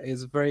Rica.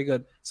 It's very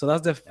good. So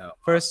that's the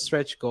first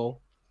stretch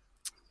goal.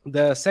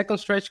 The second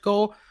stretch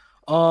goal,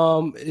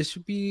 it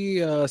should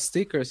be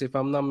stickers if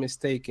I'm not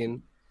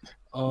mistaken.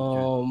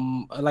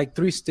 Like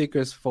 3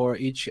 stickers for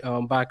each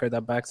backer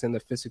that backs in the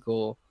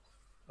physical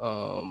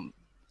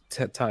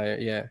tire.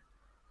 Yeah,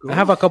 cool. I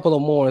have a couple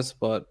of more,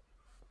 but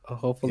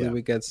hopefully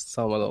we get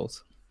some of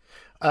those.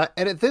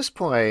 And at this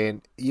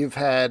point, you've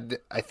had,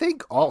 I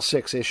think, all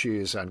 6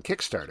 issues on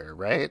Kickstarter,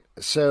 right?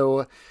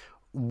 So,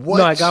 what?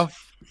 No, I got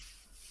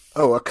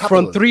a couple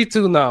from 3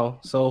 to now,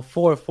 so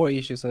four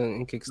issues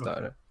in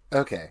Kickstarter.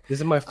 Okay, this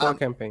is my 4th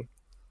campaign.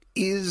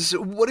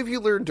 What have you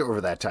learned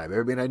over that time?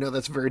 I mean, I know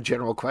that's a very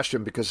general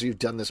question because you've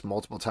done this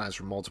multiple times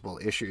for multiple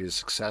issues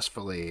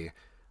successfully.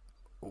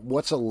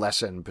 What's a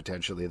lesson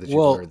potentially that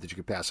you learned that you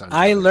could pass on?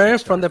 I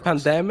learned from the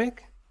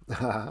pandemic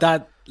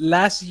that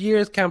last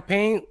year's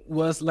campaign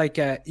was like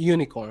a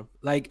unicorn.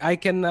 Like I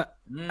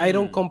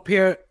don't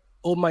compare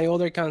all my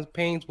other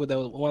campaigns with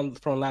the one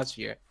from last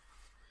year.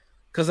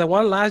 Because the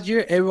one last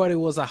year, everybody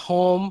was at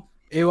home.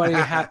 Everybody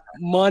had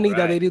money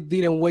that they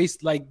didn't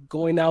waste, like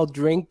going out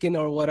drinking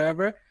or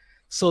whatever.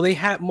 So they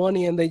had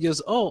money and they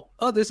just,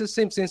 this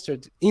seems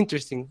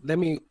interesting. Let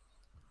me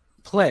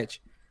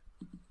pledge.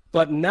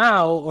 But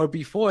now or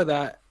before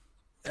that,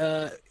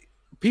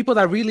 people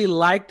that really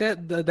liked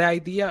it, the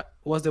idea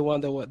was the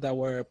one that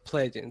were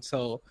pledging.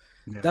 So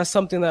that's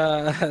something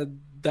that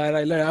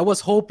I learned. I was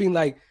hoping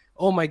like,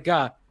 oh my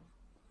God,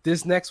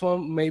 this next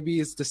one maybe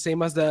is the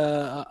same as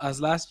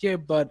as last year,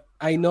 but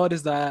I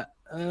noticed that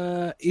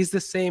it's the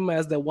same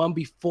as the one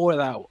before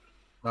that one.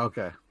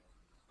 Okay.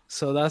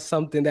 So that's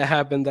something that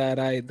happened that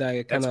I kind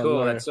of That's cool.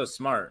 learned. That's so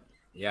smart.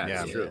 Yeah,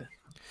 it's true.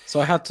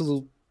 So I had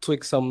to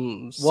tweak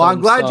some. Well,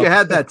 I'm glad you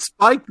had that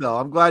spike, though.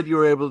 I'm glad you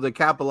were able to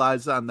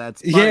capitalize on that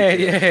spike.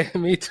 Yeah,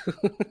 me too.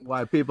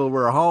 Why people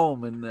were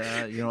home and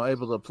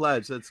able to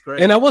pledge. That's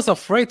great. And I was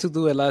afraid to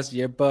do it last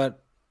year,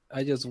 but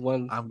I just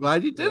won. I'm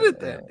glad you did it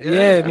then.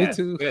 Yeah, me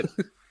too. Good.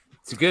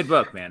 It's a good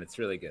book, man. It's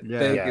really good.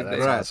 Yeah,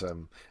 that's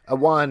awesome.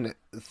 Juan,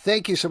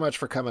 thank you so much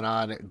for coming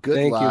on.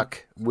 Good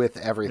luck with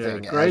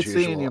everything. Great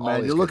seeing you,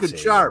 man. You're looking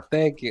sharp.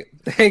 Thank you.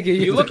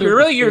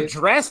 You're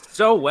dressed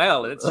so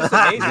well. It's just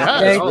amazing.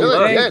 It's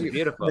really good.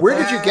 Beautiful.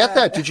 Where did you get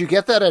that? Did you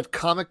get that at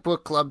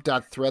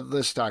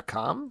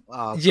comicbookclub.threadless.com?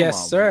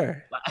 Yes,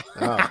 sir.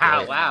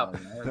 Wow.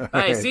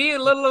 I see a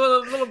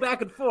little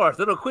back and forth,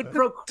 little quid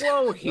pro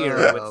quo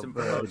here with some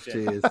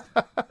promotion.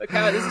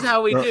 This is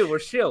how we do. We're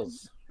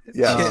shills.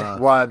 Yeah,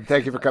 Juan,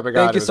 thank you for coming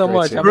on. Thank you so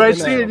much. Great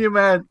seeing you,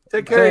 man.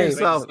 Take care of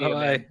yourself.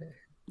 Bye.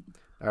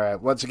 All right.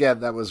 Once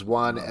again, that was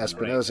Juan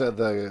Espinosa.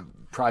 The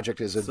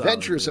project is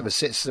Adventures of a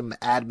System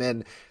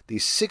Admin. The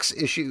 6th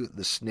issue,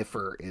 The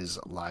Sniffer, is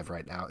live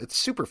right now. It's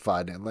super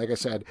fun. And like I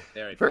said,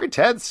 very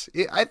tense.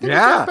 I think it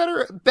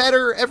gets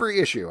better every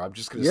issue. I'm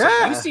just going to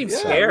say. You seem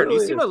scared.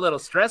 Really. You seem a little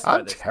stressed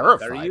by this. I'm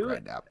terrified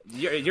right now.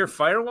 Your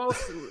firewalls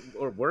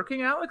are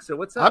working, Alex? Or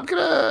what's up?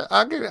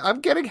 I'm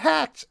getting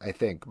hacked, I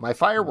think. My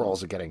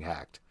firewalls are getting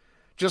hacked.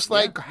 Just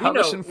like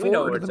Harrison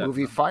Ford in the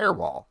movie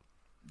Firewall.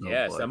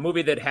 Yes, a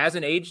movie that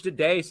hasn't aged a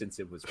day since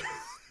it was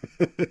released.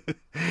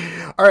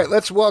 All right,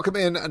 let's welcome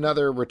in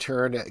another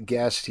return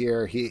guest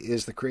here. He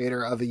is the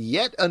creator of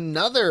yet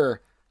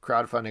another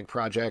crowdfunding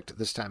project.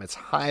 This time it's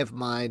Hive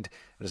Mind.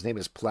 His name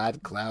is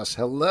Plaid Klaus.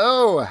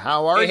 Hello,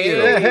 how are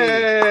you?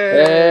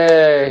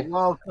 Hey.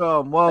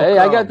 Welcome. Hey,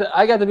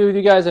 I got to be with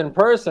you guys in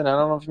person. I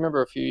don't know if you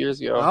remember a few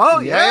years ago. Oh,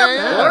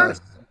 yeah. Of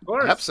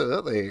course.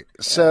 Absolutely.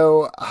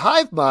 So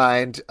Hive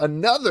Mind,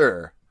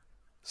 another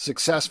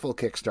successful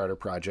Kickstarter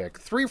project,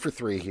 3 for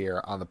 3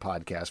 here on the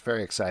podcast.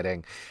 Very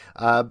exciting.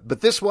 But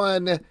this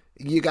one,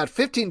 you got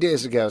 15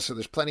 days ago, so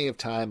there's plenty of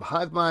time.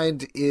 Hive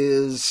Mind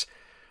is,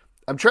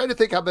 I'm trying to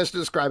think how best to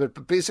describe it,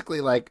 but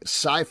basically like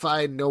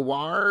sci-fi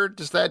noir.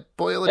 Does that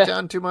boil it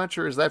down too much,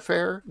 or is that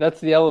fair? That's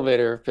the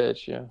elevator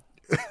pitch, yeah.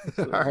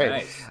 All right.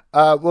 Nice.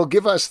 Well,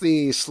 give us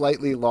the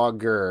slightly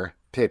longer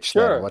pitch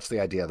then. What's the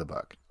idea of the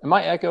book? Am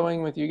I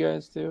echoing with you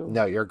guys too?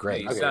 No, you're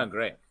great. You sound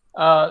great.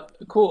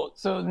 Cool.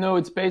 So no,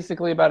 it's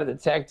basically about a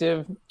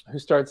detective who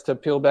starts to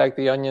peel back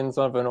the onions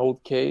of an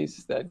old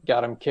case that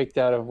got him kicked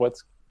out of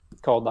what's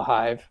called the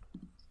Hive.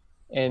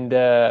 And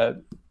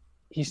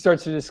he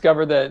starts to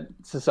discover that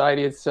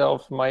society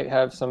itself might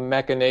have some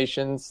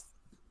machinations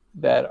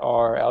that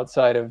are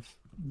outside of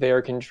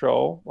their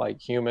control, like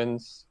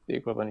humans, the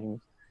equivalent of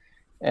humans.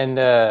 And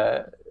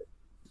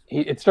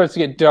it starts to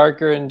get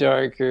darker and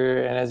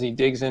darker. And as he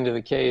digs into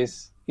the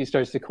case, he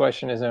starts to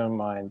question his own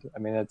mind. I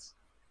mean,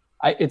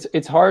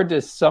 it's hard to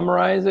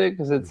summarize it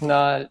because it's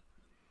not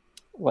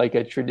like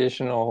a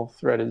traditional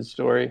threaded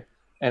story.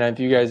 And if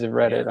you guys have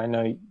read it, I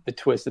know the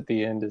twist at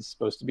the end is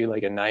supposed to be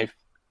like a knife.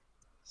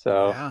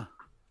 So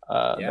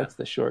that's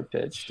the short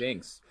pitch.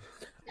 Stinks.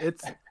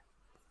 It's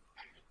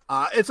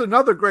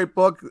another great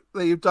book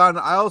that you've done.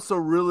 I also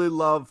really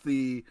love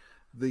the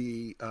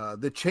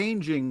the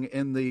changing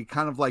in the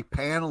kind of like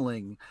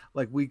paneling,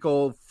 like we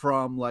go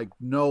from like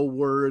no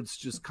words,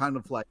 just kind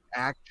of like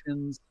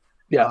actions,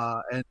 and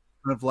kind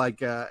of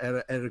like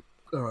at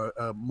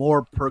a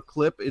more per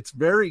clip. It's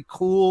very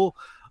cool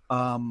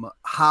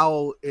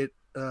how it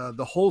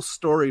the whole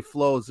story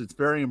flows. It's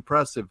very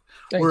impressive.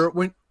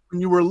 When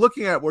you were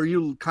looking at, were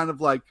you kind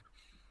of like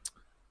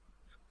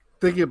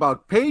thinking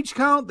about page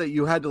count that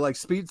you had to like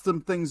speed some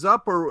things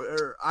up,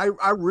 or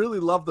I really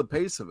love the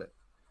pace of it.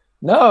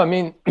 No, I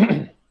mean,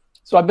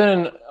 so I've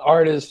been an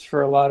artist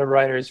for a lot of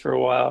writers for a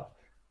while,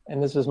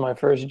 and this was my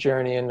first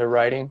journey into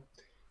writing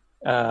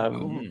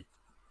on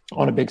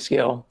a big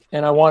scale.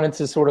 And I wanted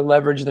to sort of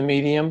leverage the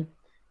medium.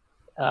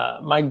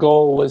 My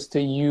goal was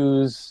to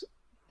use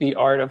the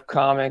art of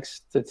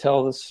comics to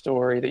tell the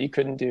story that you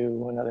couldn't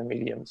do in other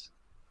mediums.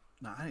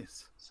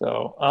 Nice.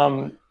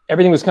 So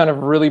everything was kind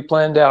of really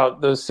planned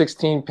out. Those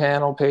 16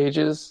 panel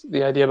pages,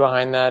 the idea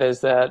behind that is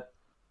that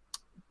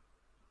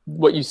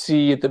what you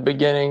see at the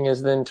beginning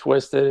is then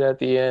twisted at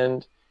the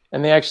end,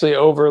 and they actually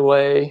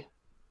overlay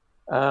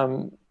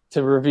to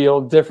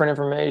reveal different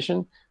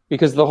information,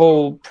 because the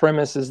whole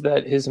premise is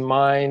that his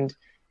mind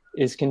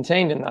is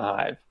contained in the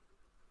hive.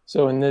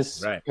 So in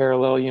this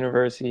parallel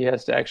universe, he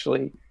has to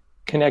actually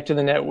connect to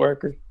the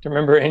network or to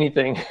remember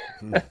anything.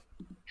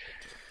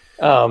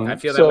 I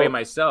feel that way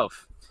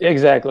myself.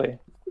 Exactly.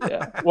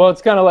 Yeah. Well,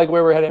 it's kind of like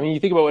where we're headed. I mean, you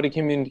think about what a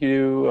community could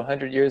do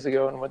 100 years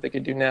ago and what they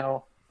could do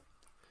now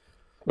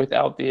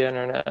without the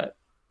internet,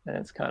 and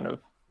it's kind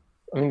of,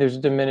 I mean, there's a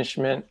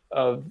diminishment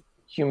of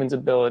humans'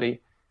 ability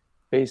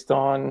based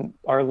on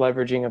our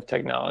leveraging of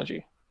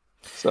technology.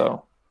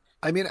 So,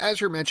 I mean,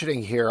 as you're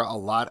mentioning here, a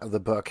lot of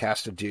the book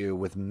has to do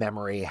with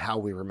memory, how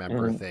we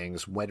remember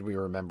things, when we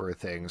remember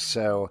things.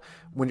 So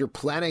when you're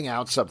planning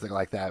out something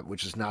like that,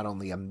 which is not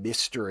only a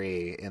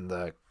mystery in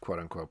the quote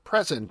unquote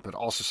present, but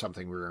also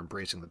something we were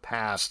embracing in the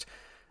past,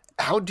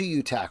 how do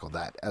you tackle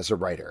that as a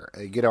writer?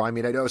 You know, I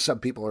mean, I know some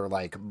people are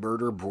like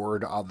murder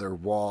board on their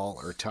wall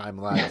or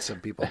timeline. Some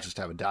people just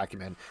have a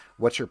document.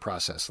 What's your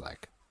process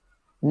like?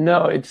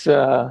 No, it's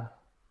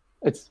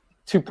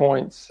 2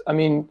 points. I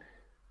mean,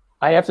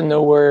 I have to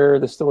know where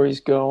the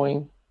story's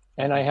going,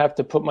 and I have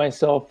to put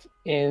myself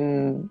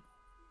in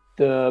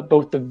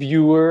both the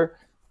viewer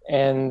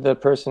and the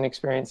person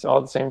experience all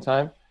at the same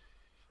time.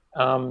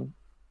 And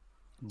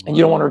you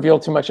don't want to reveal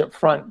too much up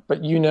front,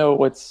 but you know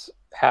what's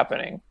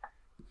happening.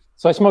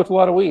 So I smoked a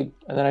lot of weed,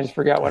 and then I just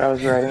forgot what I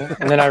was writing,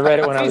 and then I read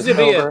it when I was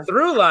sober. Seems to be a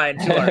through line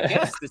to our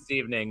guest this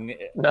evening.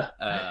 No.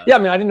 Yeah, I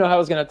mean, I didn't know how I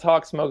was going to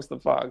talk Smokes the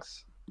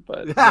Fox,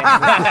 but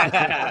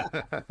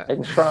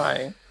I'm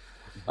trying.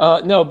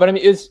 No, but I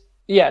mean,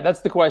 that's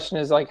the question,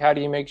 is like, how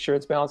do you make sure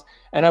it's balanced?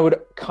 And I would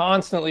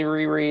constantly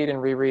reread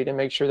and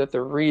make sure that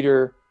the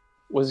reader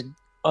was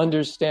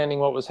understanding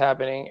what was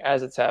happening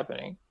as it's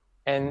happening,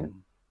 and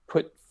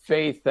put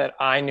faith that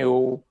I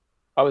knew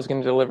I was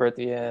going to deliver at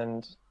the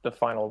end the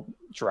final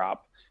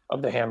drop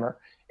of the hammer.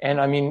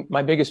 And I mean,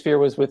 my biggest fear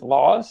was with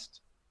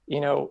Lost.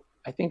 You know,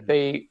 I think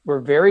they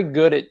were very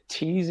good at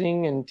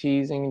teasing,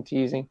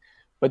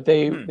 but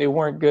they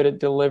weren't good at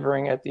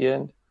delivering at the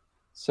end.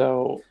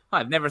 So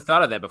I've never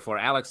thought of that before,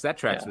 Alex. That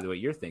tracks with what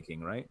you're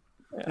thinking, right?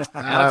 Yeah.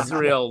 Alex is a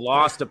real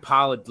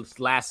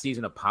last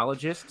season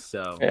apologist.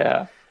 So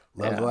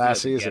love the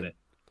last season.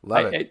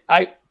 Love it.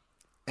 I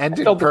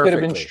felt it could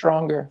have been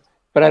stronger,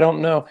 but I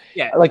don't know.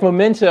 Yeah, like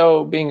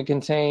Memento being a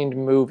contained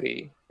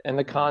movie and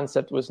the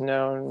concept was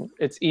known,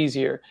 it's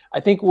easier.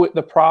 I think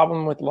the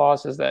problem with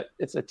Lost is that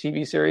it's a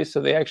TV series, so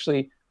they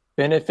actually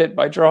benefit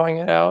by drawing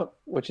it out,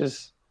 which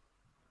is,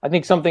 I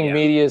think, something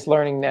media is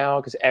learning now,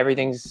 because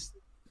everything's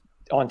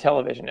on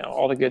television now,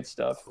 all the good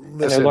stuff.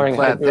 Listen,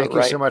 Glenn, thank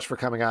you so much for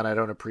coming on. I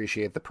don't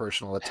appreciate the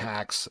personal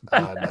attacks.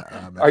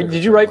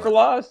 Did you write for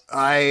Lost?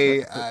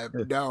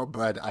 No,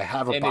 but I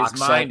have a box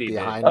set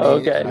behind me.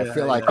 Okay. I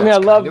feel like I mean, I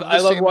love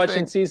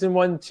watching season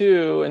 1,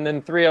 2, and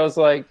then 3. I was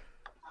like,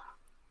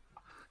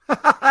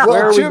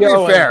 well, to be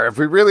fair, if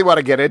we really want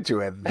to get into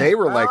it, they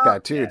were like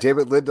that too.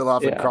 David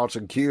Lindelof and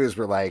Carlton Cuse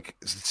were like,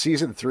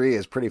 season 3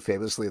 is pretty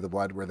famously the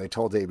one where they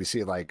told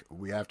ABC, like,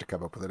 we have to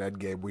come up with an end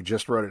game. We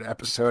just wrote an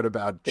episode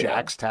about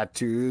Jack's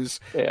tattoos.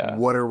 Yeah.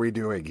 What are we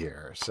doing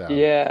here? So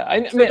I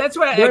mean, that's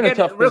why I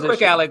get real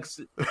quick, Alex.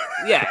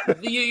 Yeah,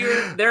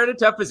 they're in a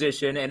tough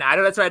position, and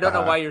that's why I don't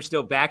know why you're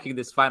still backing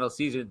this final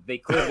season. They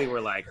clearly were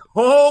like,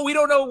 oh, we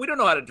don't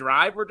know how to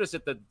drive. We're just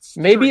at the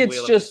maybe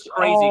it's just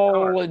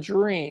all a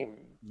dream.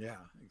 Yeah,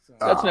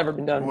 exactly. That's never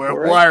been done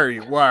before, why are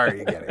you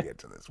getting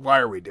into this? Why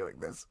are we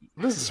doing this?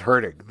 This is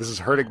hurting. This is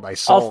hurting my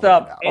soul.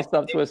 I'll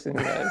stop twisting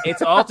that.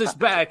 It's all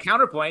just a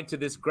counterpoint to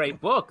this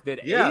great book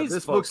that is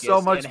this book's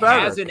so much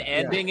better. Has an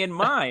ending in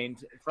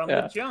mind from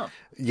the jump.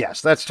 Yes,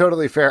 that's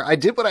totally fair. I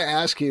did want to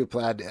ask you,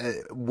 Plaid,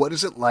 what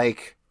is it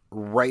like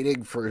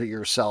writing for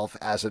yourself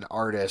as an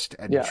artist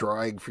and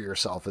drawing for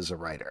yourself as a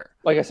writer?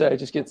 Like I said, I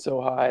just get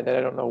so high that I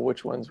don't know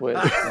which one's which.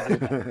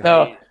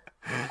 No,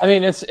 I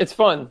mean, it's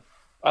fun.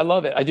 I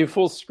love it. I do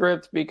full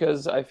script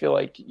because I feel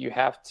like you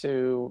have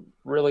to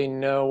really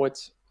know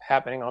what's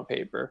happening on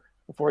paper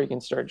before you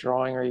can start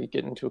drawing, or you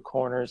get into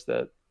corners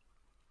that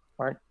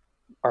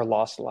are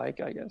lost like,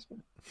 I guess.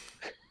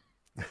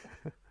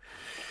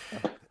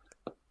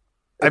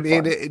 I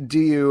mean,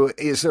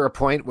 is there a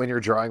point when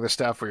you're drawing the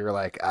stuff where you're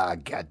like,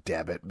 God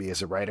damn it, me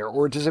as a writer,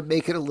 or does it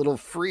make it a little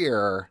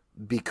freer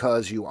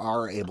because you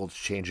are able to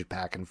change it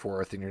back and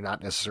forth and you're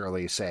not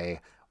necessarily, say,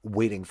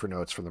 waiting for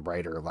notes from the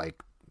writer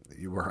like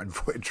you were on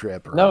Void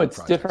Trip? Or no,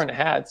 it's different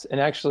hats.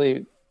 And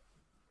actually,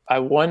 I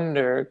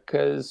wonder,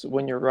 because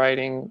when you're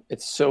writing,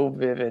 it's so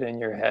vivid in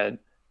your head.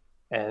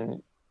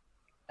 And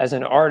as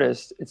an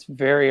artist, it's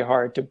very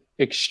hard to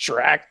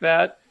extract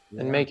that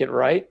and make it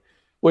right.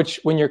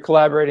 Which, when you're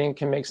collaborating,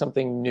 can make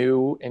something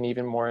new and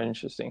even more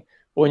interesting.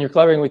 But when you're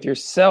collaborating with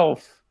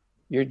yourself,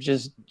 you're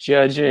just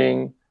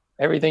judging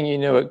everything you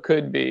know it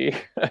could be.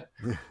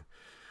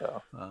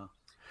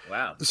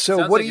 Wow. So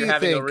sounds what like do you're you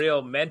having think? a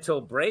real mental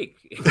break.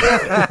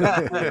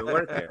 Your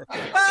work there.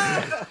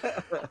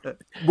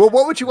 Well,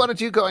 what would you want to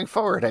do going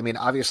forward? I mean,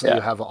 obviously Yeah.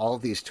 you have all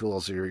of these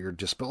tools at your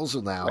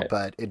disposal now, Right.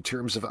 but in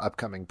terms of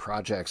upcoming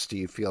projects, do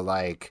you feel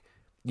like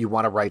you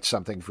want to write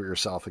something for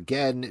yourself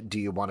again? Do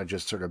you want to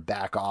just sort of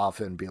back off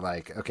and be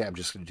like, okay, I'm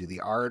just going to do the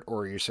art?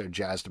 Or you're so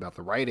jazzed about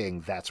the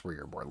writing, that's where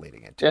you're more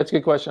leaning into? Yeah, that's a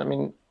good question. I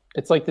mean,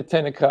 it's like the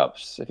 10 of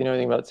Cups, if you know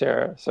anything about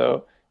tarot.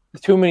 So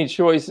too many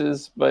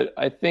choices, but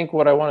I think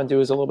what I want to do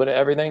is a little bit of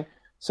everything.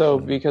 So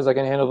because I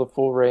can handle the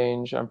full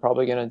range, I'm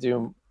probably going to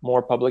do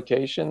more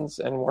publications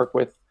and work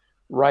with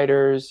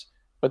writers,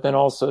 but then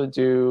also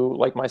do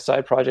like my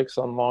side projects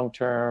on long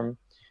term.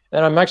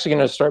 And I'm actually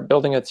going to start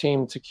building a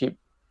team to keep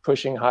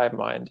pushing Hive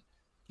Mind.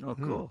 Oh,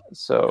 cool.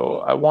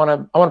 So I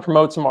want to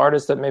promote some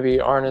artists that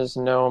maybe aren't as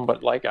known,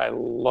 but like I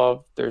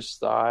love their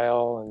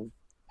style and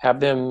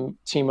have them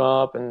team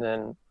up. And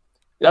then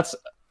that's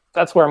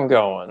where I'm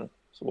going.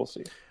 So we'll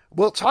see.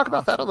 Well, talk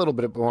about that a little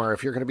bit more.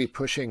 If you're going to be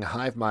pushing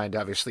Hive Mind,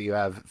 obviously you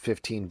have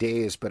 15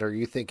 days, but are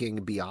you thinking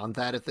beyond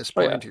that at this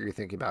point? Or are you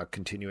thinking about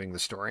continuing the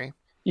story?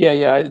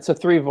 Yeah. It's a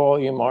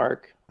 3-volume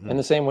arc in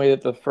the same way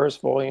that the first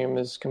volume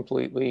is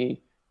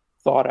completely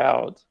thought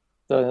out.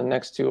 The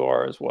next 2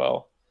 are as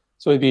well.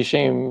 So it'd be a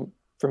shame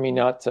for me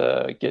not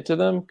to get to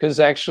them, because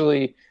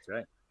actually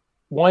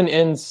one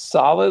ends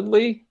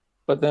solidly,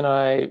 but then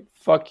I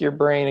fuck your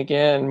brain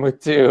again with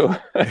 2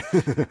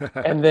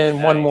 and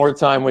then one more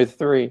time with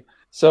 3.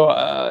 So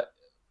I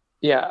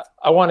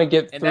want to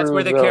get through. And that's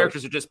where the those.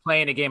 characters are just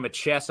playing a game of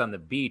chess on the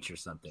beach or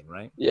something,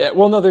 right? Yeah,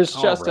 well, no, there's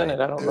chess in it.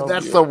 I don't know.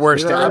 That's the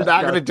worst. I'm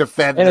not going to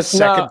defend And the it's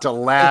second not- to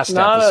last it's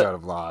not episode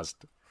of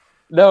Lost.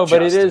 No, but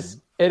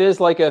Justin. it is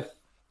like a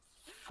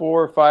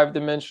 4 or 5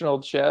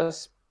 dimensional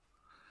chess.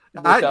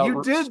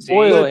 You did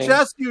the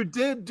chess you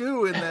did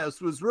do in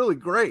this was really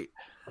great.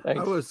 Thanks.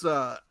 I was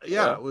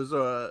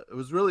it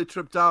was really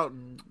tripped out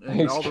in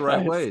Thanks, all the right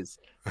guys. ways.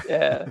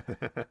 Yeah.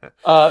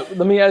 Let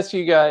me ask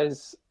you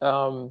guys,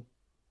 what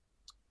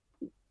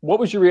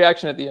was your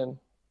reaction at the end?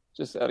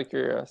 Just out of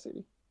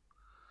curiosity.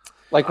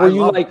 Like, were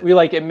you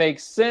like, it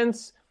makes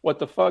sense? What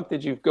the fuck?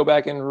 Did you go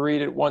back and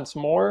read it once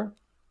more?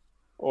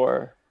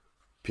 Or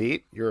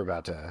Pete, you're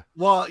about to.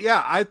 Well,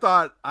 yeah, I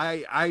thought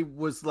I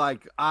was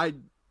like I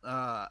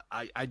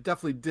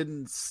definitely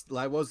didn't.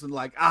 I wasn't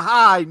like,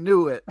 aha, I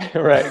knew it.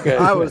 Right, good.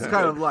 I was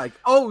kind of like,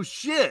 oh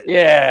shit.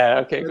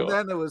 Yeah. Okay. And Cool.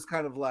 then it was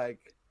kind of like,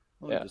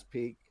 just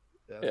peek.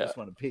 I just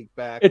want to peek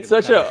back. It's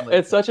such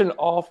an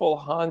awful,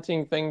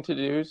 haunting thing to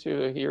do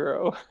to a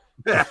hero.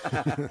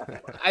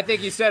 I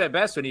think you said it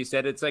best when you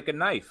said it's like a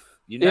knife.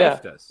 You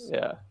knifed us.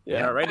 Yeah.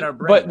 Right in our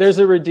brain. But there's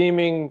a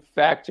redeeming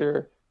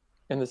factor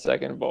in the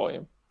second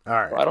volume. All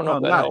right. So I don't know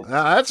if that helps.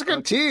 That's a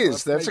good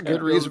tease. That's a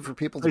good reason for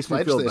people to makes me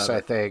pledge feel this, better.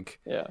 I think.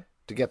 Yeah.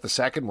 To get the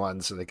second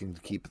one so they can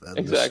keep the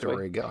Exactly.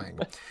 story going.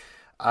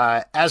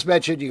 As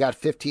mentioned, you got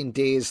 15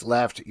 days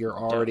left. You're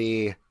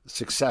already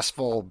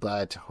successful,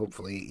 but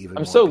hopefully even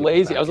I'm more so people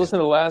lazy. back I was in. listening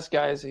to the last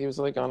guys. He was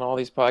like on all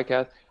these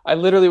podcasts. I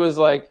literally was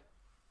like,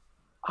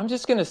 I'm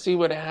just going to see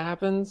what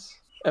happens.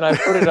 And I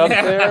put it up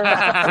there.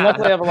 And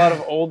luckily I have a lot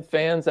of old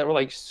fans that were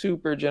like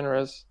super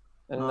generous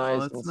and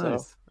nice. That's and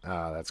nice. So,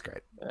 Oh, that's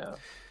great. yeah.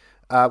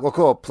 Well,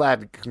 cool.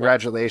 Plaid,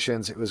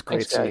 congratulations. It was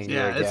great Thanks, guys. seeing you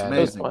Yeah, again. it's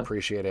amazing.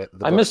 Appreciate it.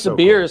 I missed the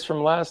beers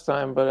from last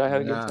time, but I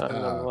had a good Yeah. time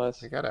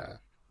nonetheless. You got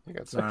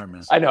Sorry,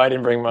 man. I know I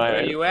didn't bring Where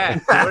are mine. you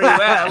at? Where are you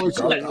at?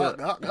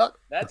 some.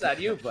 That's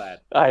on you, Plaid.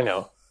 I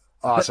know.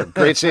 Awesome.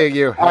 Great seeing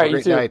you. Have All right, a you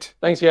great too. night.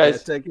 Thanks, Yeah,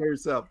 guys. take care of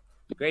yourself.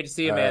 Great to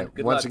see you, All man. right.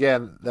 Good Once luck.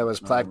 again, that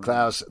was Plaid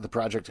Klaus. The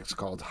project is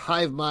called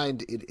Hive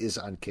Mind. It is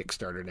on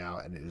Kickstarter now,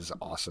 and it is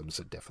awesome,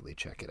 so definitely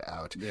check it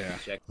out. Yeah.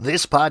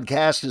 This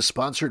podcast is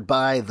sponsored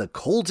by The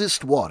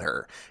Coldest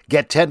Water.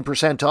 Get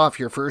 10% off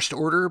your first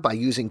order by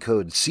using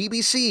code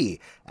CBC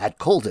at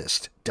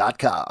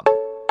coldest.com.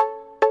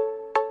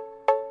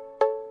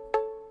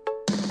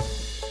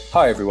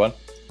 Hi everyone.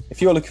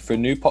 If you're looking for a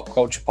new pop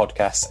culture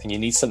podcast and you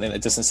need something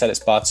that doesn't set its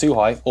bar too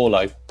high or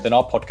low, then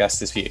our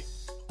podcast is for you.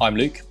 I'm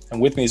Luke,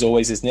 and with me as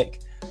always is Nick.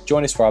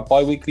 Join us for our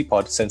bi-weekly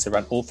pod centered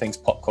around all things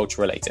pop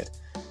culture related.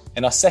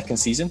 In our second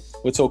season,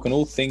 we're talking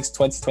all things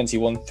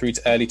 2021 through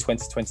to early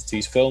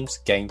 2022's films,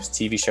 games,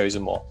 TV shows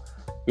and more.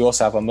 We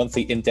also have a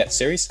monthly in-depth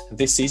series, and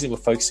this season we're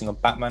focusing on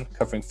Batman,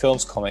 covering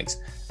films, comics,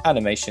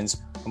 animations,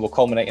 and will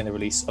culminate in the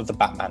release of The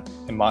Batman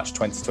in March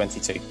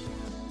 2022.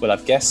 We'll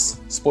have guests,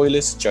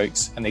 spoilers,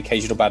 jokes, and the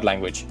occasional bad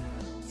language.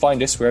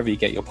 Find us wherever you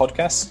get your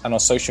podcasts and on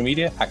social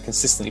media at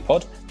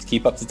ConsistentlyPod to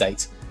keep up to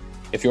date.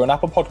 If you're on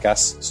Apple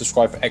Podcasts,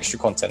 subscribe for extra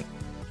content.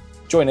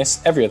 Join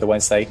us every other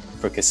Wednesday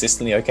for a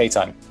consistently okay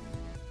time.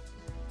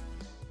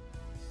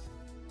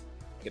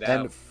 Get out.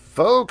 And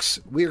folks,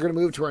 we are going to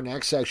move to our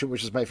next section,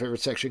 which is my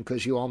favorite section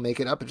because you all make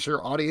it up. It's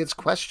your audience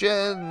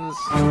questions.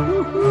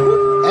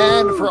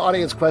 And for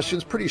audience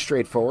questions, pretty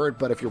straightforward.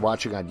 But if you're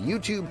watching on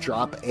YouTube,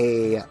 drop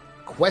a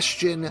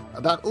question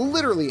about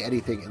literally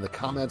anything in the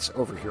comments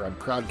over here on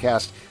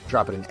Crowdcast.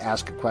 Drop it and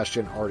ask a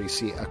question. Already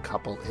see a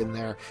couple in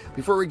there.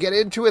 Before we get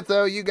into it,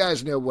 though, you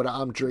guys know what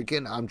I'm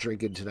drinking. I'm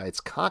drinking tonight's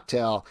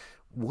cocktail.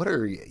 What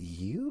are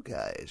you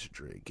guys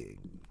drinking?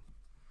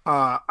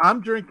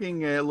 I'm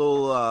drinking a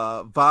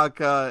little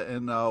vodka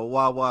and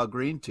Wawa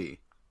green tea.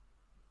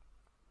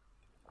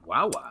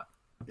 Wawa.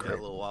 Yeah, a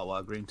little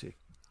Wawa green tea.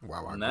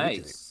 Wawa Nice.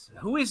 green tea.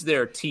 Who is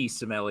their tea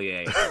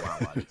sommelier at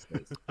Wawa these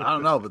days? I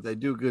don't know, but they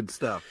do good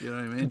stuff. You know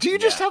what I mean? Do you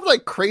just have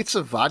like crates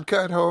of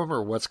vodka at home,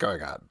 or what's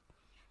going on?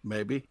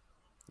 Maybe.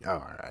 Oh,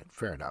 all right.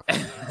 Fair enough.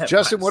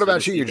 Justin, what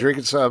about you? So You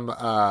drinking some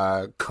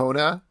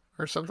Kona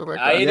or something like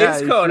that? It Yeah,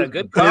 is you Kona. should-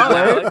 Good call,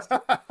 Alex.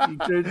 You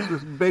drink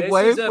this big This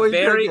wave? is a What are you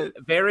very,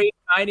 drinking? very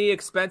tiny,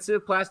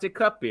 expensive plastic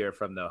cup beer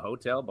from the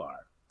hotel bar.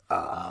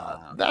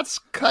 That's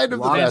kind of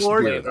the Long best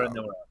Lord. beer, Flavor in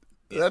though. the world.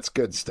 That's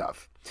good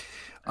stuff.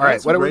 All right,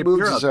 That's why some don't we great move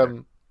beer to out there.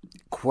 some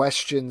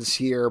questions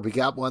here? We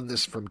got one.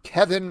 This from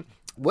Kevin.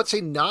 What's a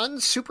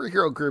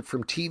non-superhero group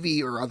from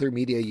TV or other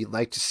media you'd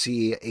like to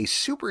see a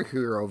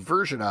superhero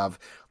version of,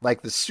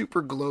 like the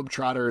Super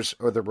Globetrotters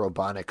or the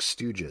Robonic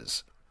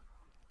Stooges?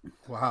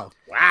 Wow.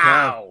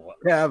 Wow.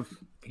 Kev.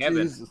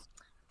 Kevin. Jesus.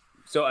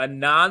 So a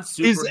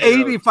non-super. He's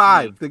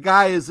 85. The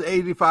guy is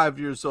 85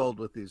 years old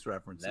with these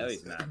references. No,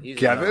 he's not. He's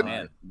Kevin? a young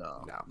man.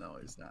 No,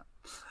 he's not.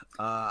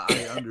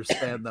 I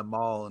understand them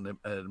all, and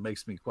it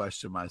makes me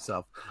question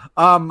myself.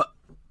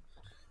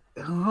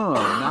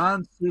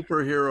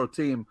 Non-superhero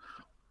team.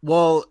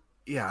 Well,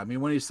 yeah. I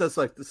mean, when he says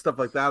like stuff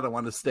like that, I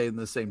want to stay in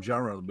the same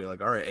genre. It'll be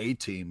like, all right,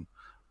 A-Team,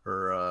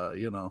 or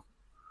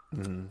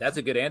That's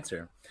a good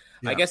answer.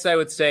 Yeah. I guess I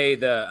would say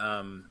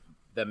the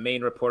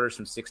main reporters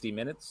from 60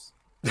 Minutes.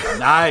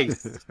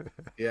 Nice.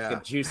 Yeah.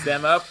 Could juice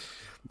them up.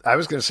 I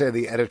was going to say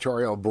the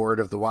editorial board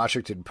of the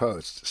Washington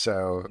Post.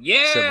 So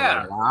Yeah.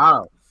 similar.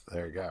 Wow.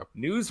 There you go.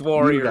 News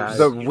warriors. guys.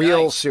 The Unite.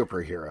 real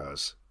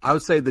superheroes. I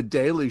would say the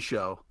Daily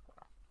Show.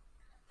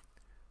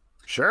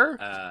 Sure.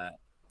 Uh,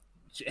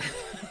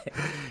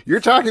 You're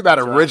talking about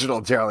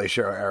original Daily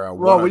Show era.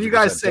 Well, when you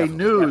guys 100% say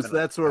definitely. news,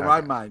 that's where my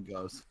Okay. mind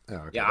goes. Oh,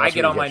 okay. yeah, That's I get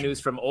where all you my you. news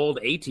from old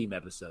A-Team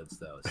episodes,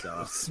 though.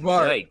 So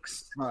Smart.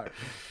 Yikes. Smart.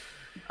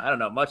 I don't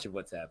know much of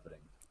what's happening.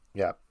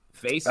 Yeah.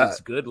 Face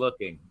is good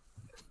looking.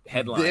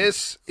 Headline.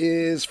 This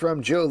is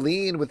from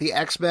Jolene. With the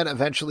X-Men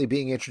eventually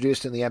being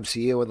introduced in the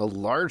MCU and the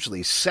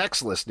largely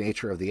sexless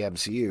nature of the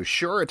MCU,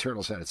 sure,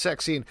 Eternals had a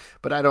sex scene,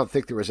 but I don't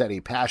think there was any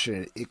passion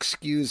in it.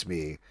 Excuse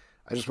me.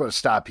 I just want to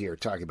stop here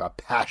talking about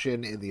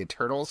passion in the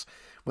Eternals.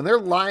 When they're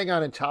lying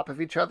on top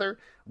of each other,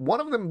 one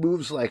of them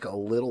moves like a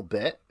little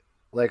bit,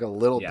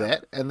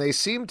 bit, and they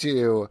seem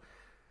to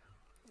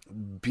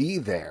be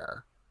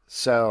there.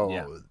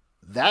 So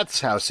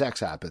that's how sex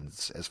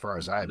happens, as far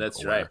as I'm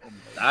That's aware. right.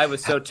 I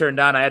was so turned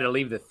on, I had to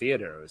leave the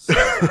theater. It was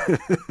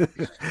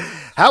so-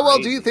 How well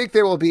do you crazy. think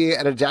they will be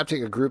at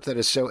adapting a group that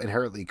is so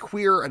inherently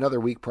queer, another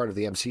weak part of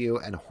the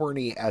MCU, and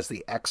horny as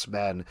the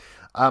X-Men?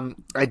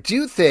 I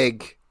do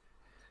think,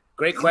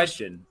 Great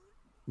question.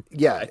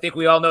 yeah. I think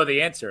we all know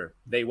the answer.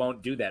 They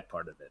won't do that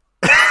part of it.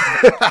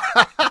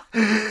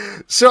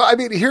 So, I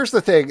mean, here's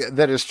the thing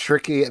that is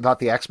tricky about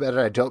the X-Men, and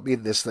I don't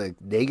mean this like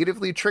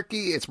negatively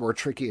tricky. It's more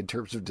tricky in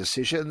terms of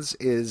decisions,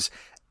 is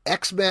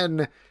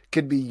X-Men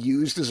can be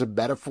used as a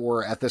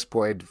metaphor at this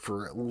point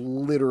for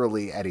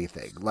literally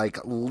anything, like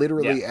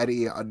literally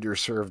any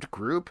underserved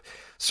group.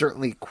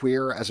 Certainly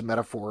queer as a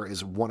metaphor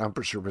is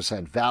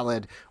 100%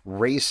 valid.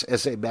 Race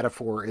as a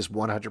metaphor is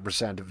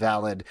 100%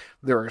 valid.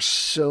 There are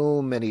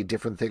so many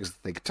different things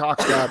that they could talk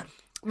about.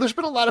 There's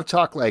been a lot of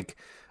talk, like,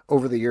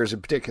 over the years in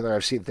particular,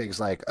 I've seen things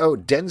like, oh,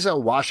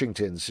 Denzel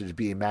Washington should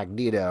be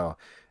Magneto,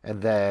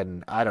 and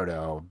then, I don't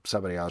know,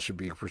 somebody else should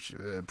be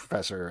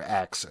Professor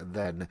X, and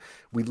then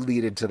we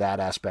lead into that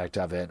aspect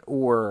of it.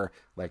 Or,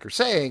 like you're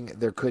saying,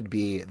 there could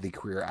be the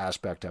queer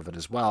aspect of it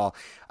as well.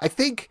 I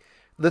think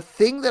the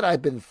thing that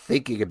I've been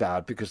thinking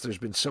about, because there's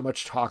been so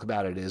much talk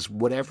about it, is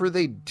whatever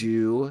they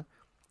do,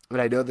 and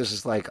I know this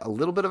is like a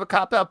little bit of a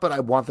cop-out, but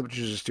I want them to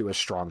just do a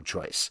strong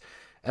choice.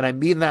 And I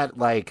mean that,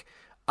 like,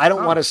 I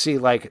don't want to see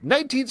like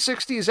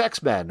 1960s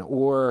X-Men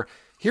or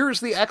here's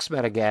the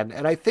X-Men again.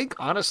 And I think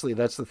honestly,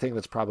 that's the thing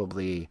that's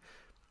probably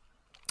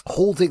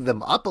holding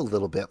them up a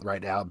little bit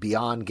right now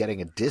beyond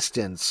getting a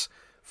distance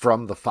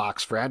from the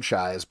Fox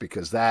franchise,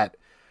 because that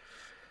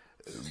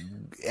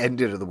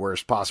ended in the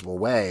worst possible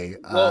way.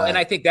 Well, and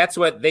I think that's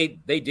what they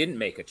didn't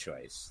make a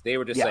choice. They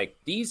were just Yeah. like,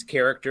 these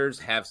characters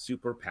have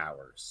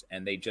superpowers,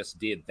 and they just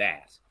did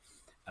that.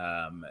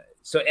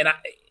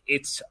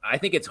 I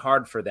think it's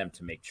hard for them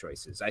to make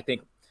choices. I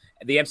think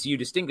the MCU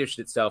distinguished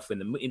itself in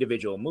the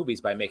individual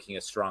movies by making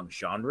a strong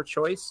genre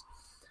choice.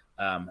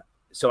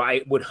 So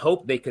I would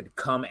hope they could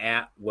come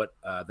at what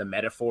the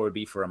metaphor would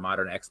be for a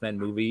modern X-Men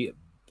movie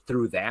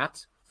through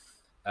that.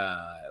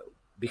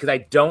 Because I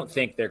don't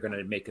think they're going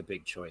to make a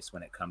big choice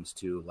when it comes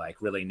to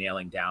like really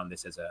nailing down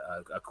this as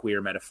a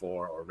queer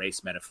metaphor or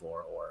race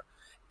metaphor or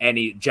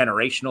any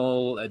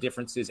generational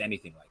differences,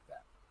 anything like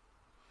that.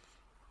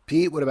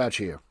 Pete, what about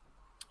you?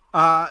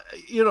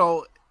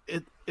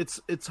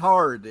 It's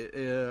hard.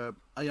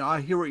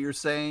 I hear what you're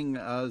saying,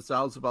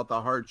 Zal's, about the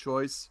hard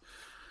choice.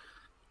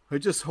 I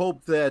just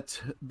hope that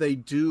they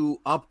do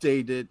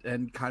update it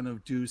and kind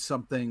of do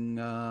something.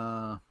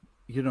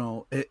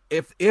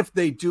 If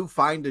they do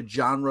find a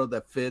genre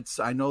that fits,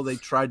 I know they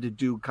tried to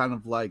do kind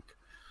of like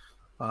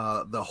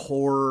the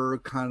horror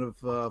kind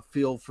of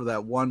feel for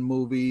that one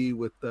movie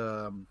with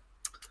the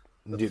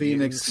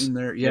Phoenix in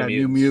there. Yeah,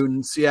 New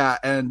Mutants. Yeah.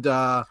 And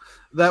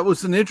that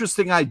was an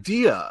interesting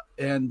idea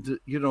and,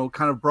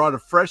 kind of brought a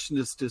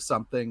freshness to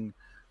something.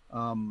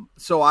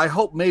 So I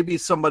hope maybe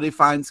somebody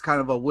finds kind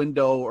of a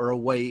window or a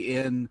way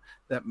in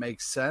that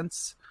makes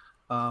sense.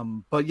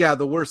 But yeah,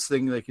 the worst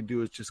thing they could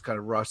do is just kind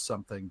of rush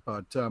something.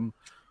 But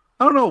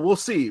I don't know. We'll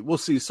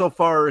see. So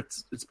far,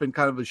 it's been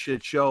kind of a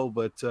shit show,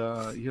 but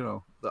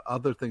the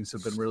other things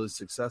have been really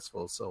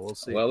successful. So we'll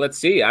see. Well, let's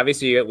see.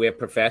 Obviously, we have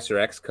Professor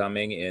X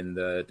coming in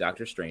the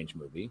Doctor Strange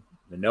movie.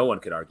 No one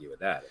could argue with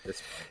that at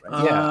this point.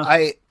 Right?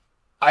 Yeah,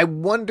 I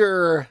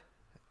wonder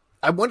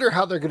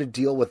how they're going to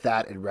deal with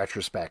that in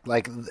retrospect.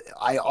 Like,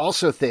 I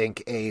also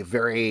think a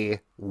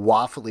very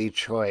waffly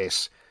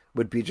choice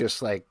would be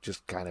just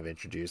kind of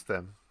introduce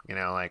them.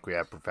 Like we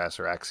have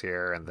Professor X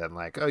here, and then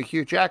like, oh,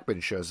 Hugh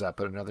Jackman shows up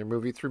in another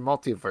movie through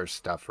multiverse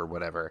stuff or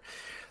whatever.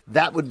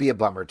 That would be a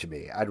bummer to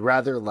me. I'd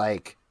rather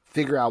like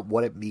figure out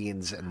what it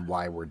means and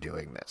why we're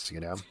doing this,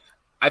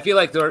 I feel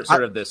like the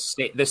sort of the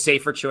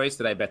safer choice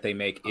that I bet they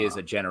make is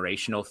a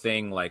generational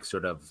thing, like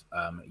sort of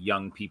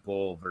young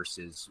people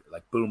versus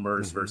like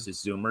boomers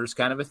versus zoomers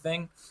kind of a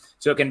thing.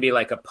 So it can be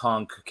like a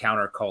punk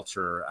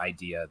counterculture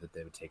idea that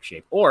they would take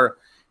shape, or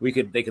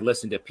they could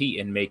listen to Pete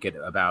and make it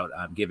about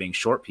giving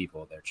short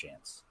people their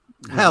chance.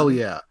 Hell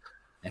yeah!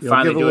 And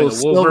finally doing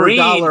a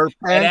Wolverine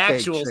at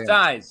actual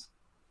size.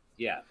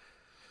 Yeah.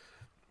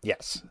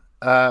 Yes.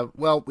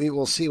 Well, we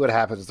will see what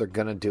happens. They're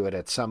going to do it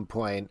at some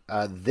point.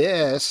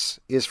 This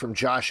is from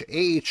Josh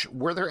H.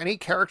 Were there any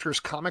characters,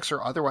 comics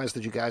or otherwise,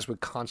 that you guys would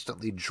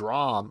constantly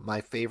draw?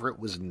 My favorite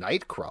was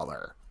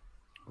Nightcrawler.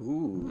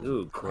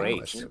 Ooh, great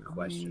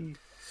question.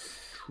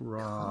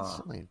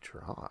 Constantly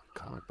draw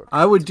comic book.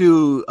 I would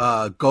do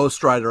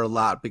Ghost Rider a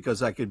lot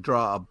because I could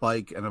draw a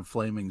bike and a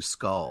flaming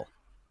skull.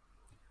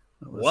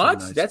 What?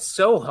 Nice. That's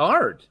so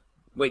hard.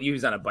 Wait, you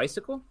was on a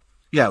bicycle?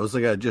 Yeah, it was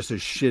like just a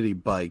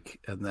shitty bike,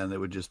 and then it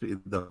would just be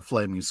the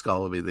flaming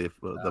skull would be the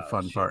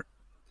fun part,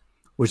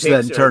 which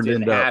then turned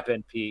into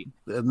happen, Pete.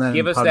 And then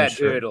give us that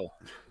doodle.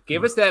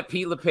 Give us that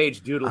Pete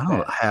LePage doodle. I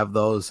don't have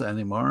those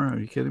anymore. Are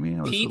you kidding me?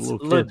 Pete's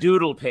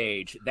LeDoodle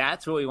page.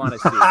 That's what we want to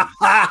see.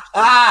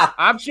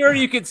 I'm sure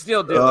you could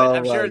still do it.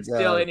 I'm sure it's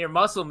still in your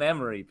muscle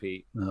memory,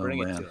 Pete. Bring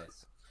it to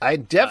us. I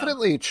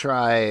definitely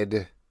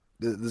tried.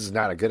 This is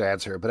not a good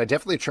answer, but I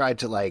definitely tried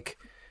to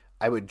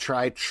I would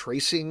try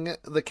tracing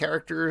the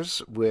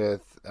characters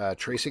with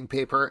tracing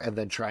paper and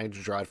then trying to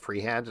draw it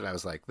freehand. And I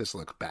was like, this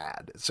looks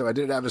bad. So I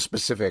didn't have a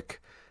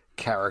specific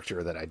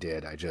character that I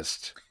did. I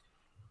just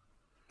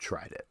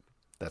tried it.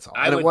 That's all.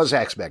 And it was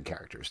X-Men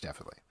characters,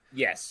 definitely.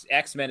 Yes.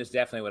 X-Men is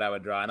definitely what I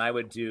would draw. And I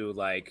would do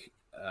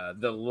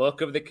the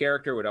look of the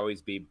character would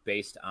always be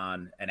based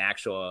on an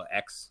actual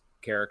X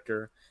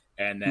character.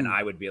 And then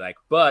I would be like,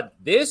 but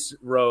this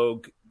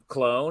rogue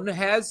clone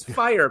has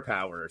fire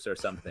powers or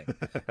something,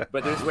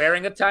 but there's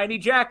wearing a tiny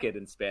jacket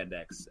in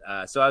spandex.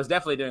 So I was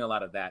definitely doing a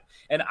lot of that.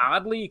 And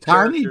oddly,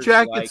 tiny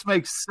jackets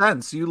make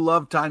sense. You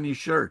love tiny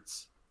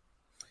shirts.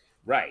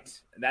 Right.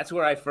 That's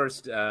where I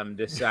first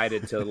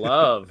decided to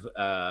love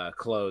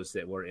clothes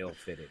that were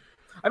ill-fitted.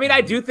 I mean, I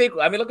do think,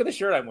 look at the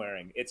shirt I'm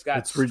wearing. It's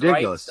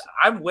ridiculous.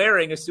 I'm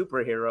wearing a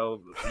superhero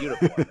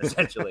uniform,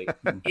 essentially.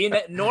 In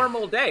a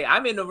normal day,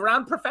 I'm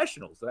around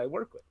professionals that I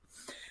work with.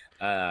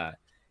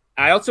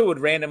 I also would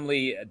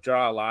randomly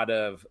draw a lot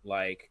of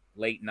late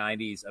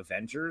 90s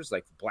Avengers,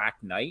 like Black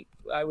Knight.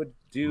 I would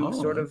do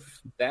sort of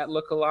that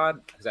look a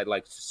lot because I'd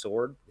like his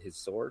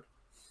sword.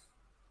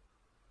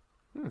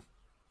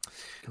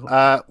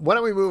 Why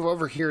don't we move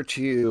over here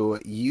to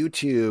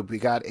YouTube? We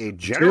got a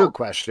general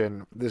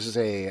question. This is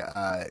a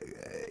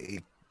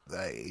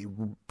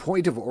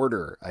point of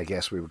order, I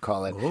guess we would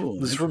call it.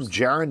 This is from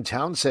Jaron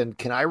Townsend.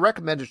 Can I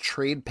recommend a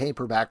trade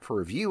paperback for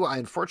review? I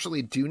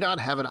unfortunately do not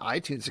have an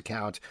iTunes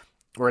account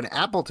or an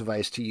Apple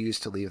device to use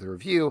to leave the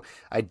review.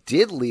 I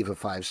did leave a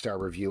 5-star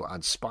review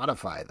on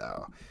Spotify,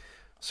 though.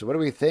 So what do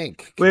we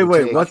think? Wait,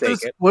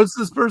 what's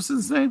this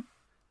person's name?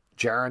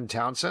 Jaron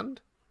Townsend?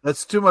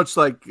 That's too much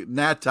like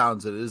Nat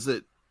Townsend. Is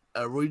it?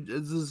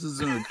 This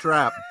isn't a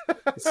trap.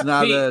 It's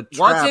not a trap.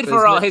 Once and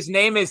for all, his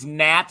name is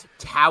Nat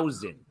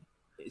Townsend.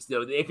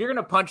 So if you're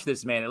going to punch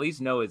this man, at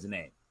least know his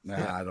name.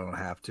 Nah, I don't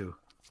have to.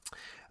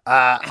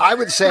 I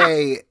would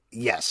say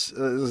yes,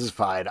 this is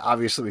fine.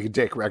 Obviously, we can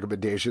take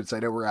recommendations. I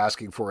know we're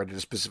asking for it in a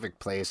specific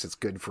place. It's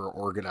good for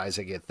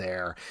organizing it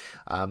there.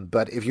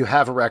 But if you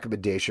have a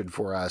recommendation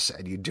for us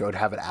and you don't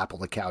have an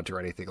Apple account or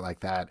anything like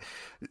that,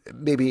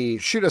 maybe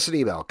shoot us an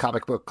email,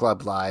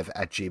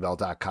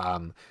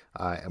 comicbookclublive@gmail.com.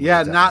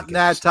 Yeah, not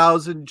Nat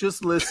Townsend.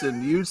 Just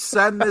listen. You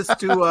send this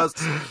to us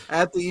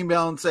at the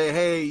email and say,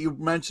 hey, you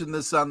mentioned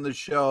this on the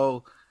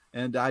show.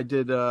 And I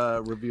did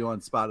a review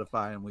on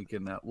Spotify, and we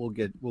can we'll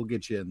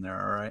get you in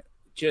there. All right.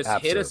 Just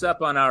hit us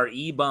up on our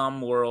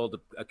eBomb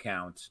World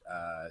account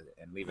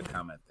and leave a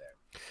comment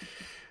there.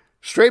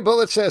 Stray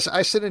Bullet says,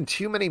 I sit in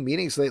too many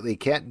meetings lately.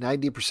 Can't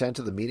 90%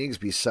 of the meetings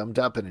be summed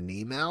up in an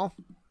email?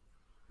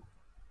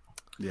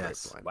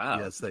 Yes. Wow.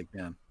 Yes, they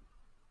can.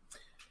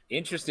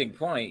 Interesting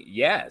point.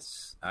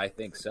 Yes, I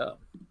think so.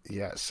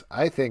 Yes,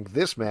 I think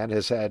this man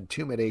has had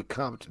too many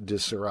Comte de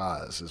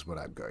Syrahs, is what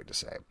I'm going to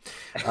say.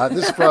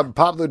 This is from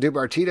Pablo De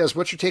Martinez.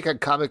 What's your take on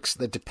comics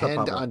that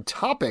depend on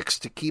topics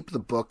to keep the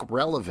book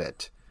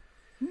relevant?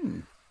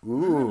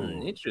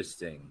 Ooh,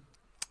 interesting.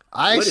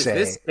 I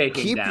say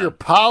keep your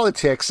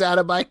politics out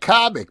of my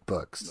comic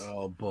books.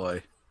 Oh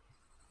boy.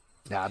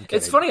 Nah, I'm kidding.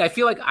 It's funny. I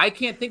feel like I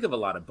can't think of a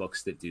lot of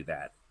books that do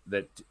that.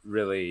 That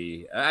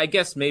really, I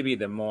guess maybe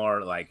the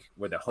more like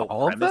where the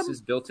whole premise is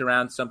built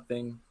around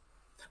something.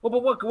 Well,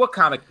 but what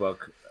comic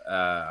book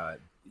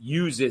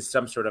uses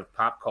some sort of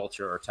pop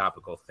culture or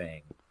topical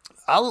thing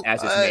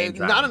as its main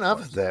driving not enough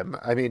force? of them.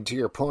 I mean, to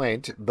your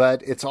point,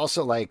 but it's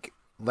also like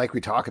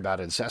we talk about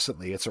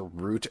incessantly, it's a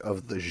root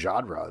of the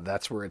genre.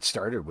 That's where it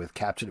started, with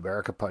Captain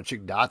America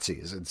punching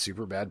Nazis and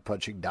Superman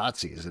punching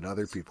Nazis and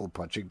other people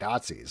punching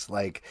Nazis.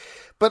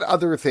 But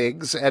other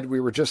things, and we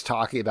were just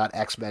talking about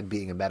X-Men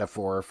being a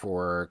metaphor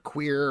for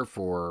queer,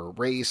 for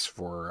race,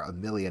 for a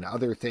million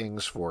other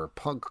things, for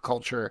punk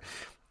culture.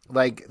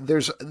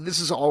 This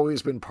has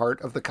always been part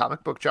of the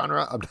comic book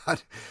genre. I'm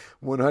not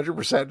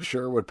 100%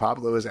 sure what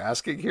Pablo is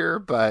asking here,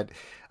 but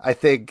I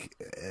think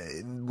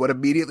what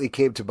immediately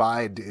came to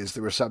mind is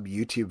there was some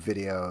YouTube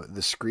video. The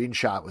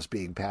screenshot was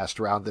being passed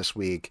around this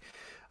week.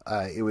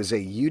 It was a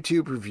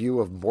YouTube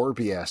review of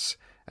Morbius,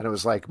 and it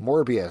was like,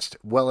 Morbius,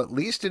 well, at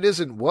least it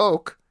isn't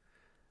woke.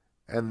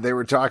 And they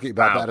were talking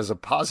about that as a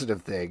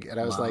positive thing. And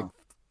I was like,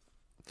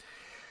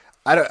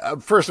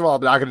 first of all,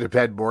 I'm not going to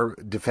defend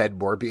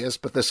Morbius,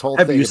 but this whole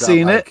thing. Have you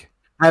seen it?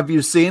 Have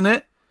you seen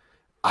it?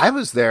 I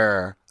was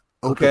there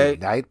opening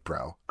night,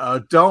 bro.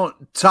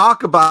 Don't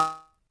talk about.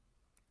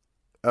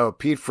 Oh,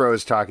 Pete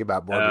Fro's talking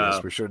about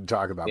Morbius. We shouldn't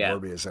talk about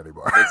Morbius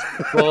anymore. It's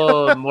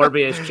full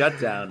Morbius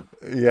shutdown.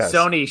 Yes.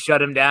 Sony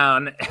shut him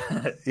down.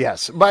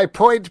 Yes. My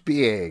point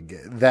being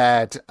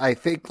that I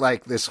think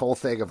this whole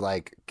thing of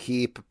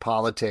keep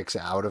politics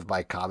out of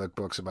my comic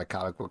books and my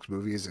comic books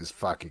movies is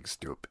fucking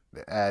stupid.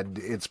 And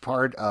it's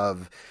part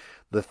of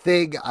the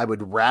thing. I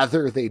would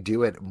rather they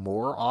do it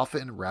more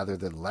often rather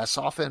than less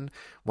often.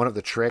 One of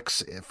the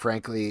tricks,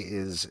 frankly,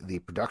 is the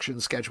production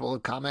schedule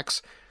of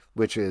comics,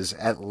 which is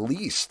at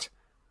least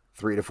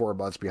 3 to 4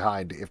 months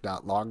behind, if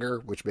not longer,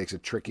 which makes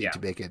it tricky to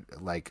make it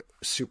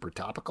super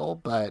topical.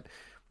 But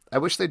I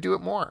wish they'd do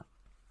it more,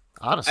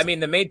 honestly. I mean,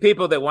 the main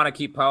people that want to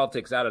keep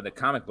politics out of the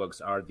comic books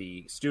are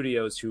the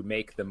studios who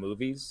make the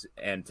movies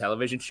and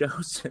television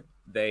shows.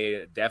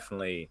 They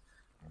definitely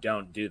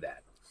don't do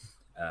that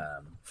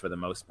for the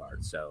most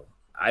part. So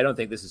I don't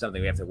think this is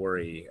something we have to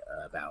worry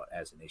about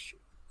as an issue.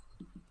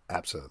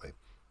 Absolutely.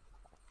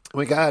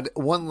 We got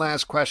one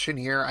last question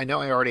here. I know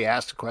I already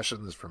asked a question.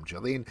 This is from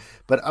Jolene,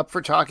 but up for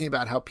talking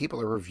about how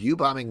people are review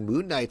bombing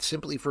Moon Knight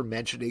simply for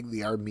mentioning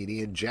the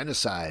Armenian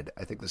genocide.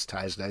 I think this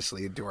ties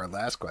nicely into our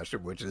last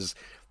question, which is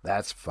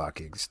that's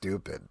fucking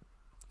stupid.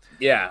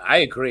 Yeah, I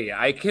agree.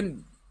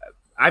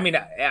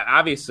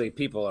 Obviously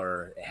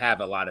people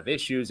have a lot of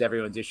issues,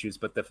 everyone's issues,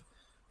 but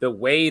the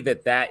way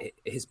that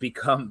has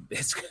become,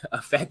 it's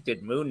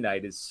affected Moon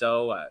Knight is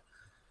so,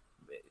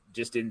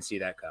 just didn't see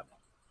that coming.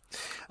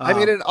 I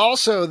mean, and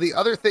also the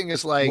other thing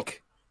is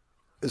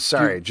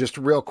just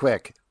real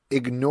quick,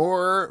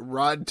 ignore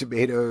Rotten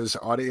Tomatoes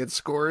audience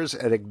scores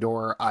and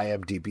ignore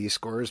IMDb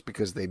scores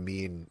because they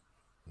mean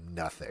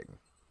nothing.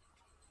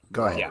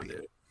 Go ahead.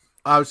 Pete.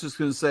 I was just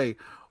going to say,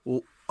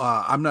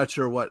 I'm not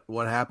sure what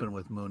happened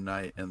with Moon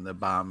Knight and the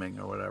bombing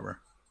or whatever.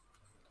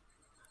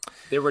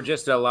 There were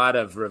just a lot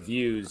of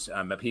reviews.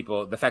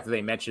 People, the fact that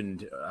they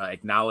mentioned,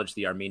 acknowledged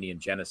the Armenian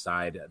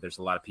genocide. There's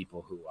a lot of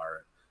people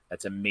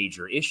that's a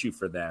major issue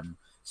for them.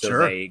 So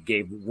they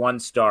gave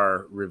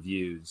 1-star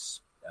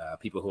reviews,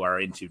 people who are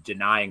into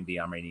denying the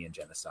Armenian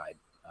genocide.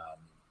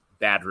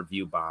 Bad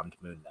review bombed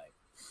Moon Knight.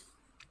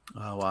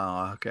 Oh,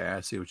 wow. Okay, I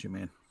see what you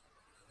mean.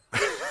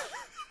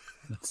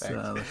 That's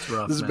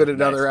rough. This has been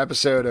another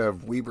episode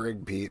of We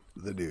Bring Pete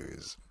the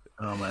News.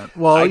 Oh, man.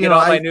 Well, I get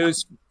all my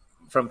news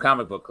from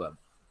Comic Book Club.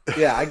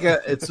 Yeah,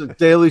 it's a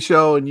daily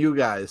show and you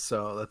guys,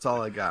 so that's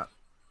all I got.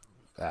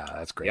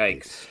 That's great.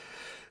 Yikes.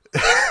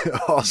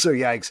 Also,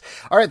 yikes.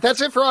 All right, that's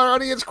it for our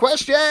audience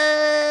questions.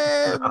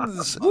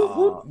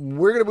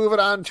 We're going to move it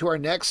on to our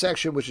next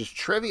section, which is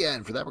trivia.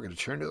 And for that, we're going to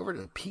turn it over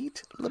to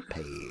Pete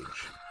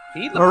LePage.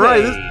 Feed the All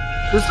right,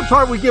 page. this is the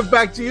part we give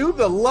back to you,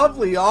 the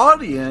lovely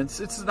audience.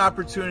 It's an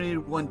opportunity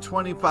to win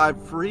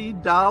 25 free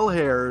doll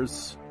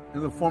hairs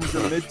in the forms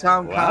of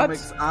Midtown What?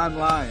 Comics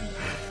Online.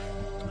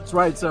 That's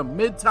right, it's a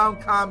Midtown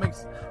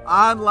Comics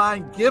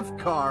Online gift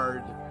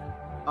card.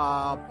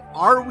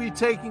 Are we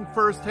taking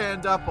first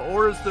hand up,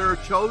 or is there a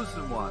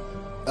chosen one?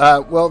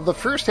 Well, the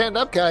first hand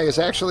up guy is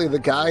actually the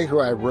guy who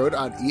I wrote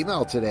on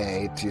email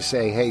today to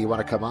say, hey, you want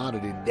to come on?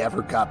 And he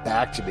never got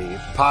back to me.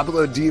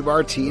 Pablo D.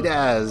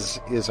 Martinez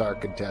is our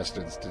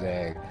contestant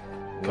today.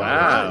 Coming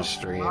on the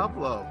stream.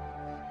 Pablo.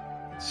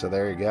 So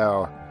there you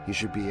go. He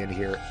should be in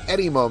here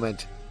any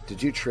moment to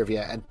do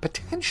trivia and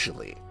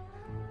potentially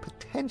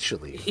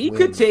He win.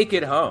 could take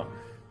it home.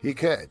 He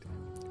could.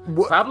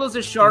 Pablo's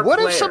a sharp What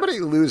player. if somebody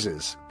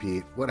loses,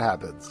 Pete? What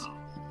happens?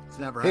 It's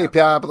never Hey, happened.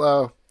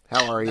 Pablo.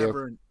 How are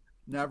you?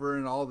 Never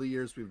in all the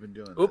years we've been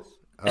doing Oop. this.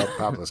 Oh,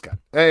 Pablo's gone.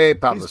 Hey,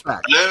 Pablo's He's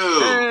back.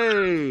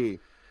 Hello. Hey.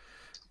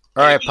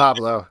 All right,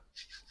 Pablo.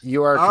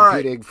 You are All right.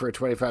 competing for a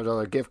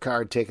 $25 gift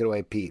card. Take it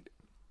away, Pete.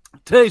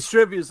 Today's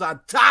trivia is on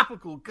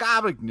topical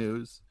comic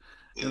news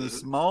and a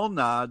small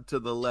nod to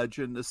the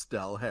legend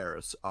Estelle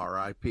Harris,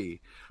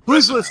 R.I.P.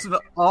 Please listen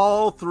to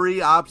all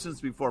three options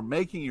before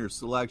making your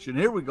selection.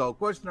 Here we go.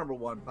 Question number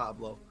one,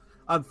 Pablo.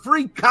 On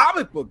Free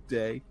Comic Book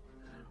Day,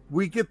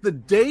 we get the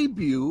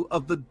debut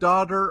of the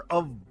daughter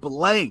of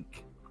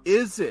blank.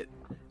 Is it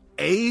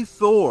A,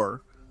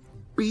 Thor,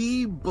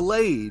 B,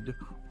 Blade,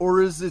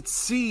 or is it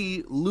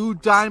C, Lou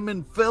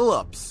Diamond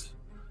Phillips?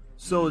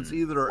 So it's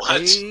either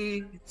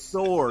A,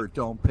 Thor,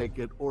 don't pick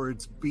it, or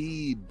it's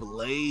B,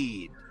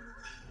 Blade.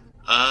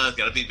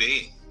 Gotta be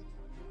B.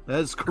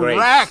 That's Great.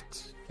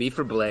 correct. B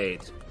for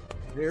Blade.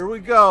 Here we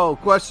go.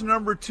 Question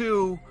number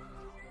two.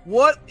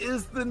 What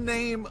is the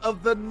name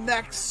of the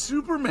next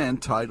Superman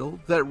title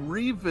that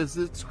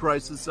revisits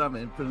Crisis on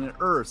Infinite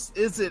Earths?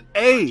 Is it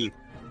A,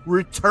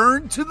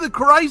 Return to the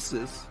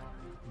Crisis,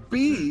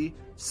 B,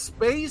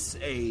 Space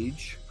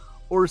Age,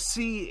 or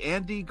C,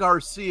 Andy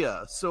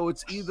Garcia? So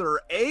it's either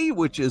A,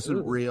 which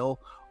isn't real,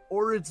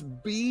 or it's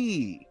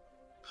B.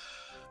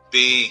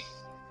 B.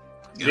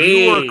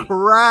 B. You are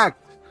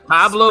correct.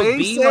 Pablo Space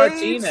B. Age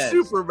Martinez.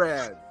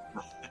 Superman.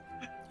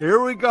 Here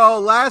we go.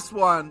 Last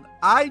one.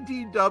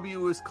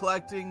 IDW is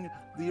collecting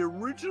the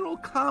original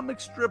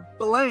comic strip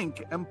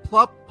blank and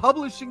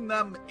publishing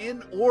them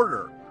in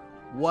order.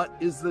 What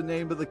is the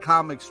name of the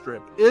comic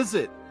strip? Is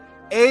it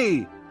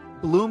A,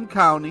 Bloom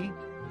County,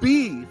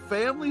 B,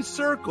 Family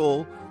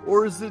Circle,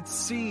 or is it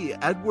C,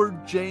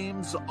 Edward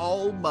James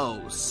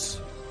Olmos?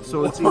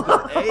 So it's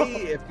either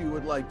A if you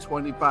would like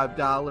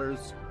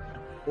 $25,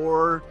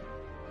 or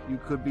you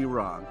could be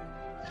wrong.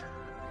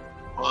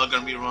 Well, I'm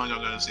gonna be wrong.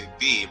 I'm gonna say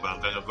B, but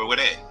I'm gonna go with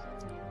A.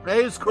 A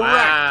is correct.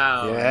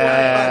 Wow.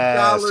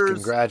 Yes, $25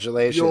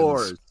 congratulations.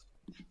 Yours.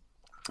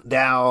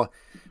 Now,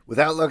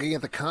 without looking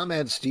at the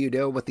comments, do you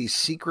know what the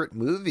secret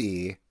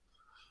movie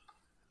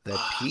that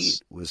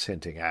Pete was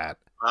hinting at?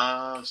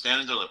 Stand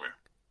and Deliver.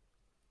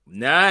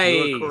 Nice.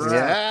 You are correct.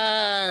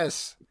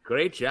 Yes.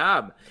 Great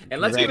job. And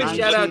let's give a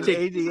shout out to.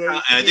 1988.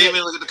 And I didn't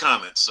even look at the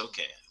comments.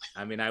 Okay.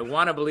 I mean, I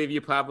want to believe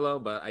you, Pablo,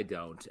 but I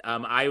don't.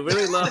 I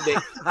really loved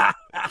it.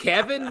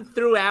 Kevin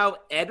threw out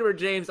Edward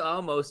James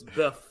Olmos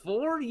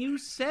before you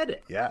said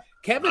it. Yeah.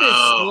 Kevin is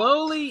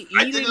slowly eating.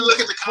 I didn't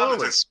look at the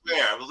comments. I forward.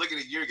 swear, I was looking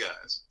at you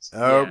guys.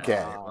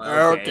 Okay.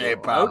 Oh, Okay,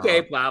 Pablo.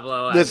 Okay,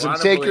 Pablo. I Listen,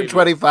 wanna take your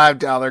believe you.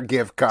 $25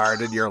 gift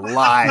card and your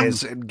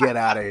lies and get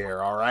out of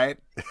here, all right?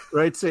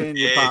 Great seeing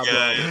you, Yeah, Pablo.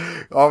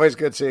 guys. Always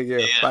good seeing you.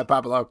 Yeah. Bye,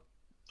 Pablo.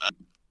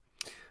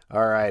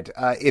 All right.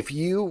 If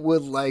you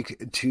would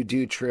like to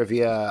do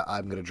trivia,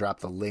 I'm going to drop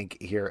the link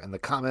here in the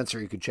comments,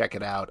 or you can check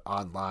it out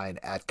online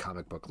at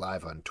Comic Book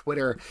Live on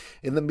Twitter.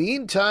 In the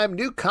meantime,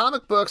 new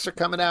comic books are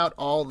coming out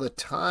all the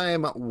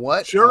time.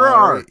 What Sure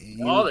are.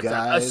 you All the time,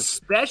 guys?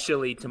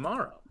 especially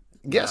tomorrow.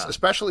 Yes,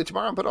 especially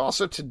tomorrow, but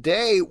also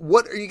today.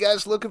 What are you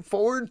guys looking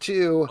forward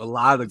to? A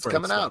lot of It's great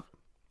coming stuff. out. A lot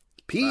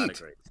of Pete.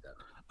 great stuff.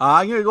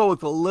 I'm going to go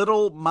with the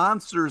Little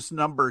Monsters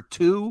number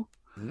 2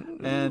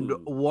 and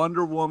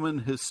Wonder Woman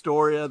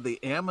Historia,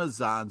 the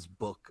Amazons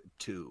book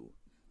 2.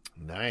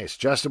 Nice.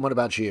 Justin, what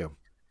about you?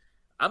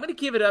 I'm going to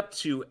give it up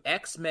to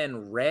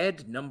X-Men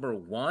Red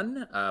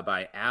 #1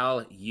 by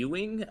Al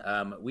Ewing.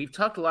 We've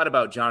talked a lot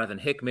about Jonathan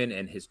Hickman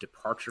and his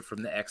departure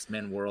from the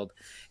X-Men world.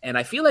 And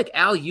I feel like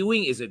Al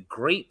Ewing is a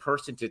great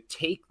person to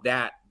take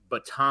that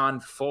baton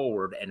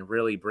forward and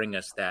really bring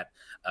us that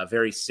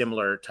very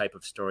similar type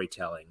of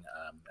storytelling.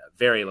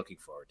 Very looking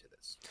forward to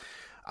this.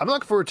 I'm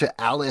looking forward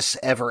to Alice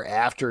Ever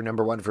After,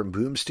 #1 from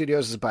Boom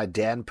Studios. This is by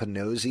Dan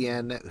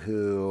Panosian,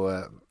 who,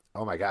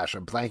 oh my gosh,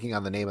 I'm blanking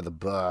on the name of the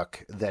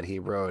book that he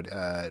wrote.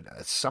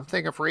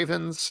 Something of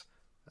Ravens?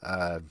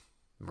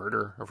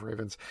 Murder of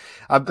Ravens?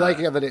 I'm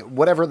blanking on the name.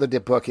 Whatever the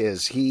book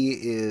is, he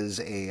is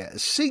a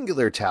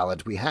singular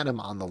talent. We had him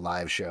on the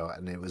live show,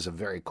 and it was a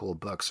very cool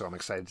book, so I'm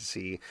excited to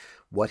see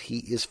what he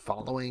is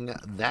following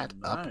that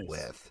up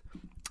with.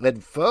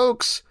 And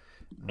folks...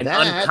 An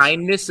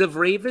Unkindness of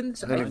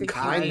Ravens? An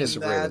Unkindness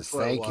of Ravens.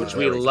 Thank you. Which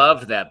we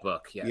loved that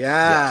book. Yes.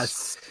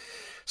 Yes.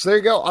 So there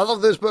you go. All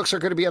of those books are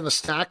going to be on the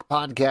Stack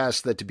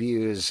podcast that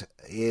debuts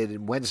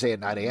in Wednesday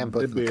at 9 a.m.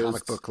 Both of the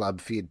Comic Book Club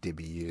feed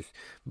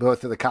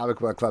both of the Comic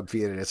Book Club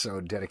feed and its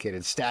own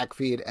dedicated Stack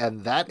feed.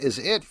 And that is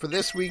it for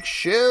this week's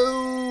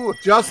show.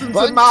 Justin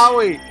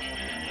Maui.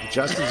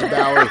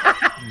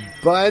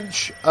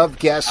 Bunch of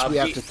guests we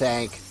have to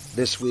thank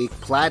this week.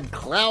 Plaid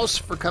Klaus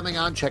for coming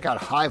on. Check out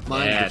Hive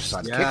Mind, which is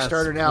on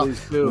Kickstarter now.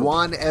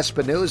 Juan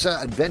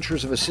Espinoza,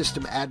 Adventures of a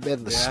System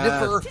Admin, The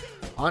Sniffer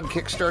on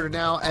Kickstarter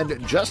now.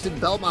 And Justin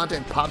Belmont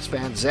and Pops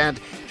Van Zandt.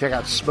 Check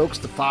out Smokes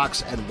the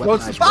Fox and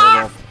Weaponized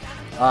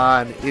Werewolf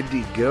on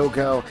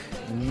Indiegogo.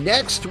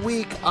 Next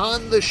week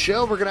on the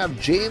show, we're going to have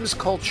James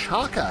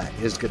Kolchaka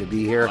is going to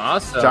be here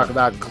to talk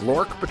about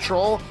Glork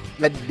Patrol.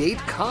 And Nate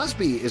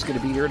Cosby is going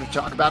to be here to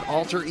talk about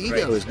Alter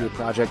Ego, his new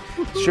project.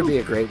 Should be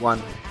a great one.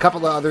 A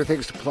couple of other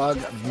things to plug.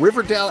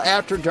 Riverdale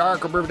After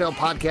Dark, or Riverdale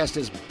Podcast,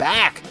 is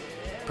back,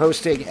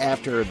 posting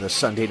after the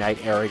Sunday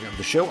night airing of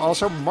the show.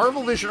 Also,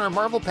 Marvel Vision, our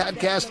Marvel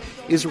podcast,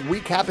 is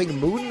recapping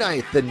Moon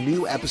Knight. The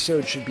new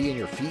episode should be in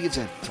your feeds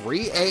at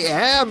 3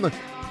 a.m.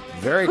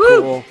 Very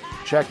cool.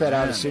 Check that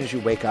out as soon as you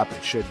wake up.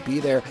 It should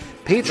be there.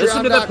 Patreon.com.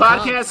 Listen to the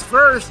podcast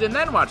first and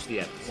then watch the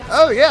episode.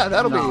 Oh, yeah,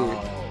 that'll be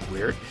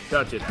weird.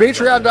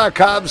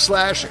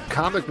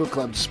 Patreon.com/Comic Book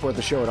Club to support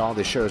the show and all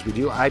the shows we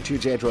do.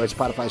 iTunes, Android,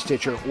 Spotify,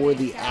 Stitcher, or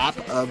the app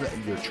of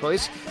your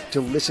choice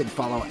to listen,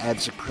 follow,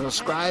 and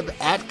subscribe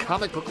at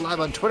Comic Book Live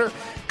on Twitter,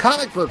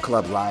 Comic Book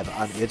Club Live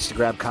on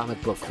Instagram,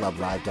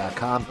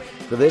 comicbookclublive.com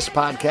for this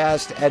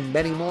podcast and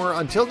many more.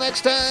 Until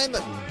next time,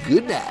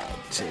 good night.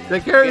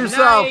 Take care of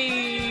yourself.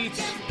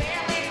 Night.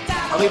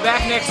 I'll be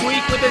back next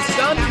week with a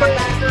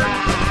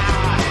Sunburger.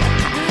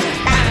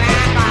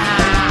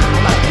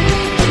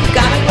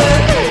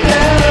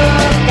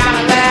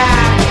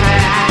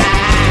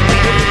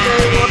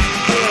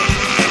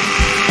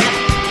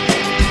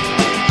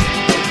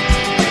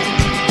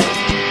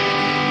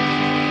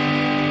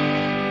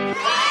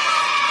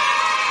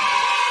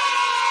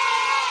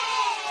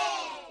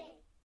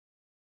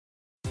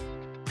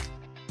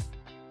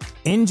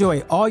 Enjoy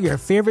all your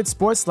favorite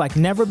sports like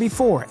never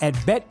before at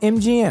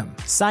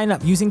BetMGM. Sign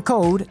up using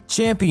code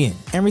CHAMPION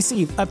and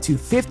receive up to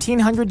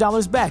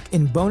 $1,500 back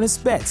in bonus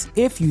bets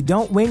if you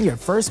don't win your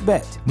first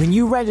bet. When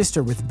you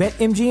register with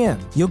BetMGM,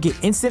 you'll get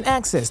instant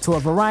access to a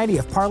variety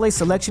of parlay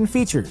selection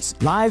features,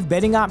 live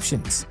betting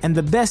options, and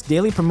the best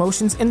daily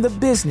promotions in the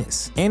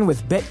business. And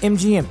with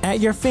BetMGM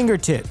at your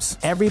fingertips,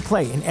 every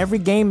play and every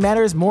game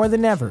matters more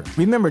than ever.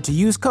 Remember to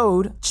use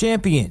code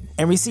CHAMPION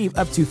and receive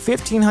up to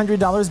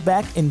 $1,500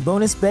 back in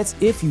bonus bets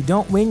if you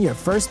don't win your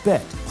first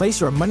bet. Place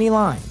your money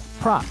line,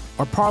 prop,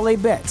 or parlay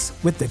bets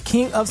with the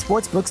king of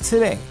sportsbooks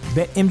today.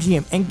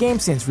 BetMGM and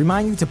GameSense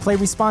remind you to play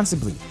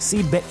responsibly.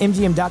 See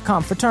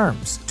BetMGM.com for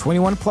terms.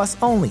 21 plus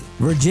only.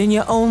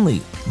 Virginia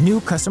only. New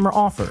customer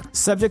offer.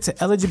 Subject to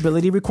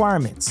eligibility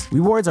requirements.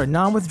 Rewards are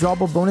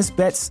non-withdrawable bonus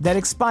bets that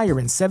expire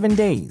in 7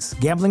 days.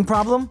 Gambling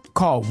problem?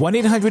 Call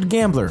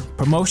 1-800-GAMBLER.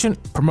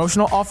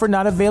 Promotional offer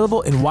not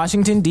available in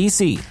Washington,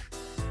 D.C.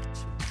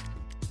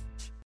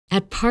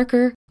 At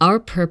Parker,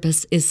 our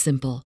purpose is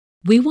simple.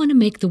 We want to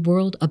make the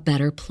world a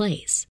better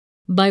place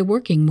by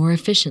working more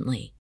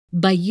efficiently,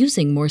 by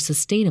using more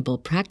sustainable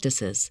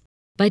practices,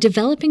 by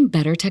developing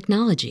better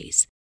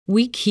technologies.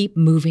 We keep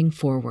moving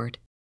forward.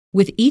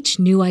 With each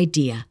new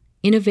idea,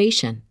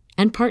 innovation,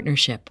 and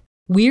partnership,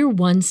 we're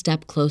one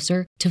step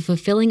closer to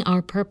fulfilling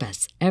our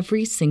purpose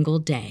every single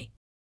day.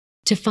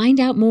 To find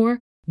out more,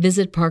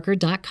 visit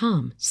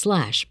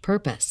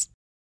parker.com/purpose.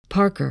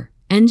 Parker,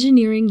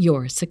 engineering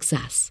your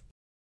success.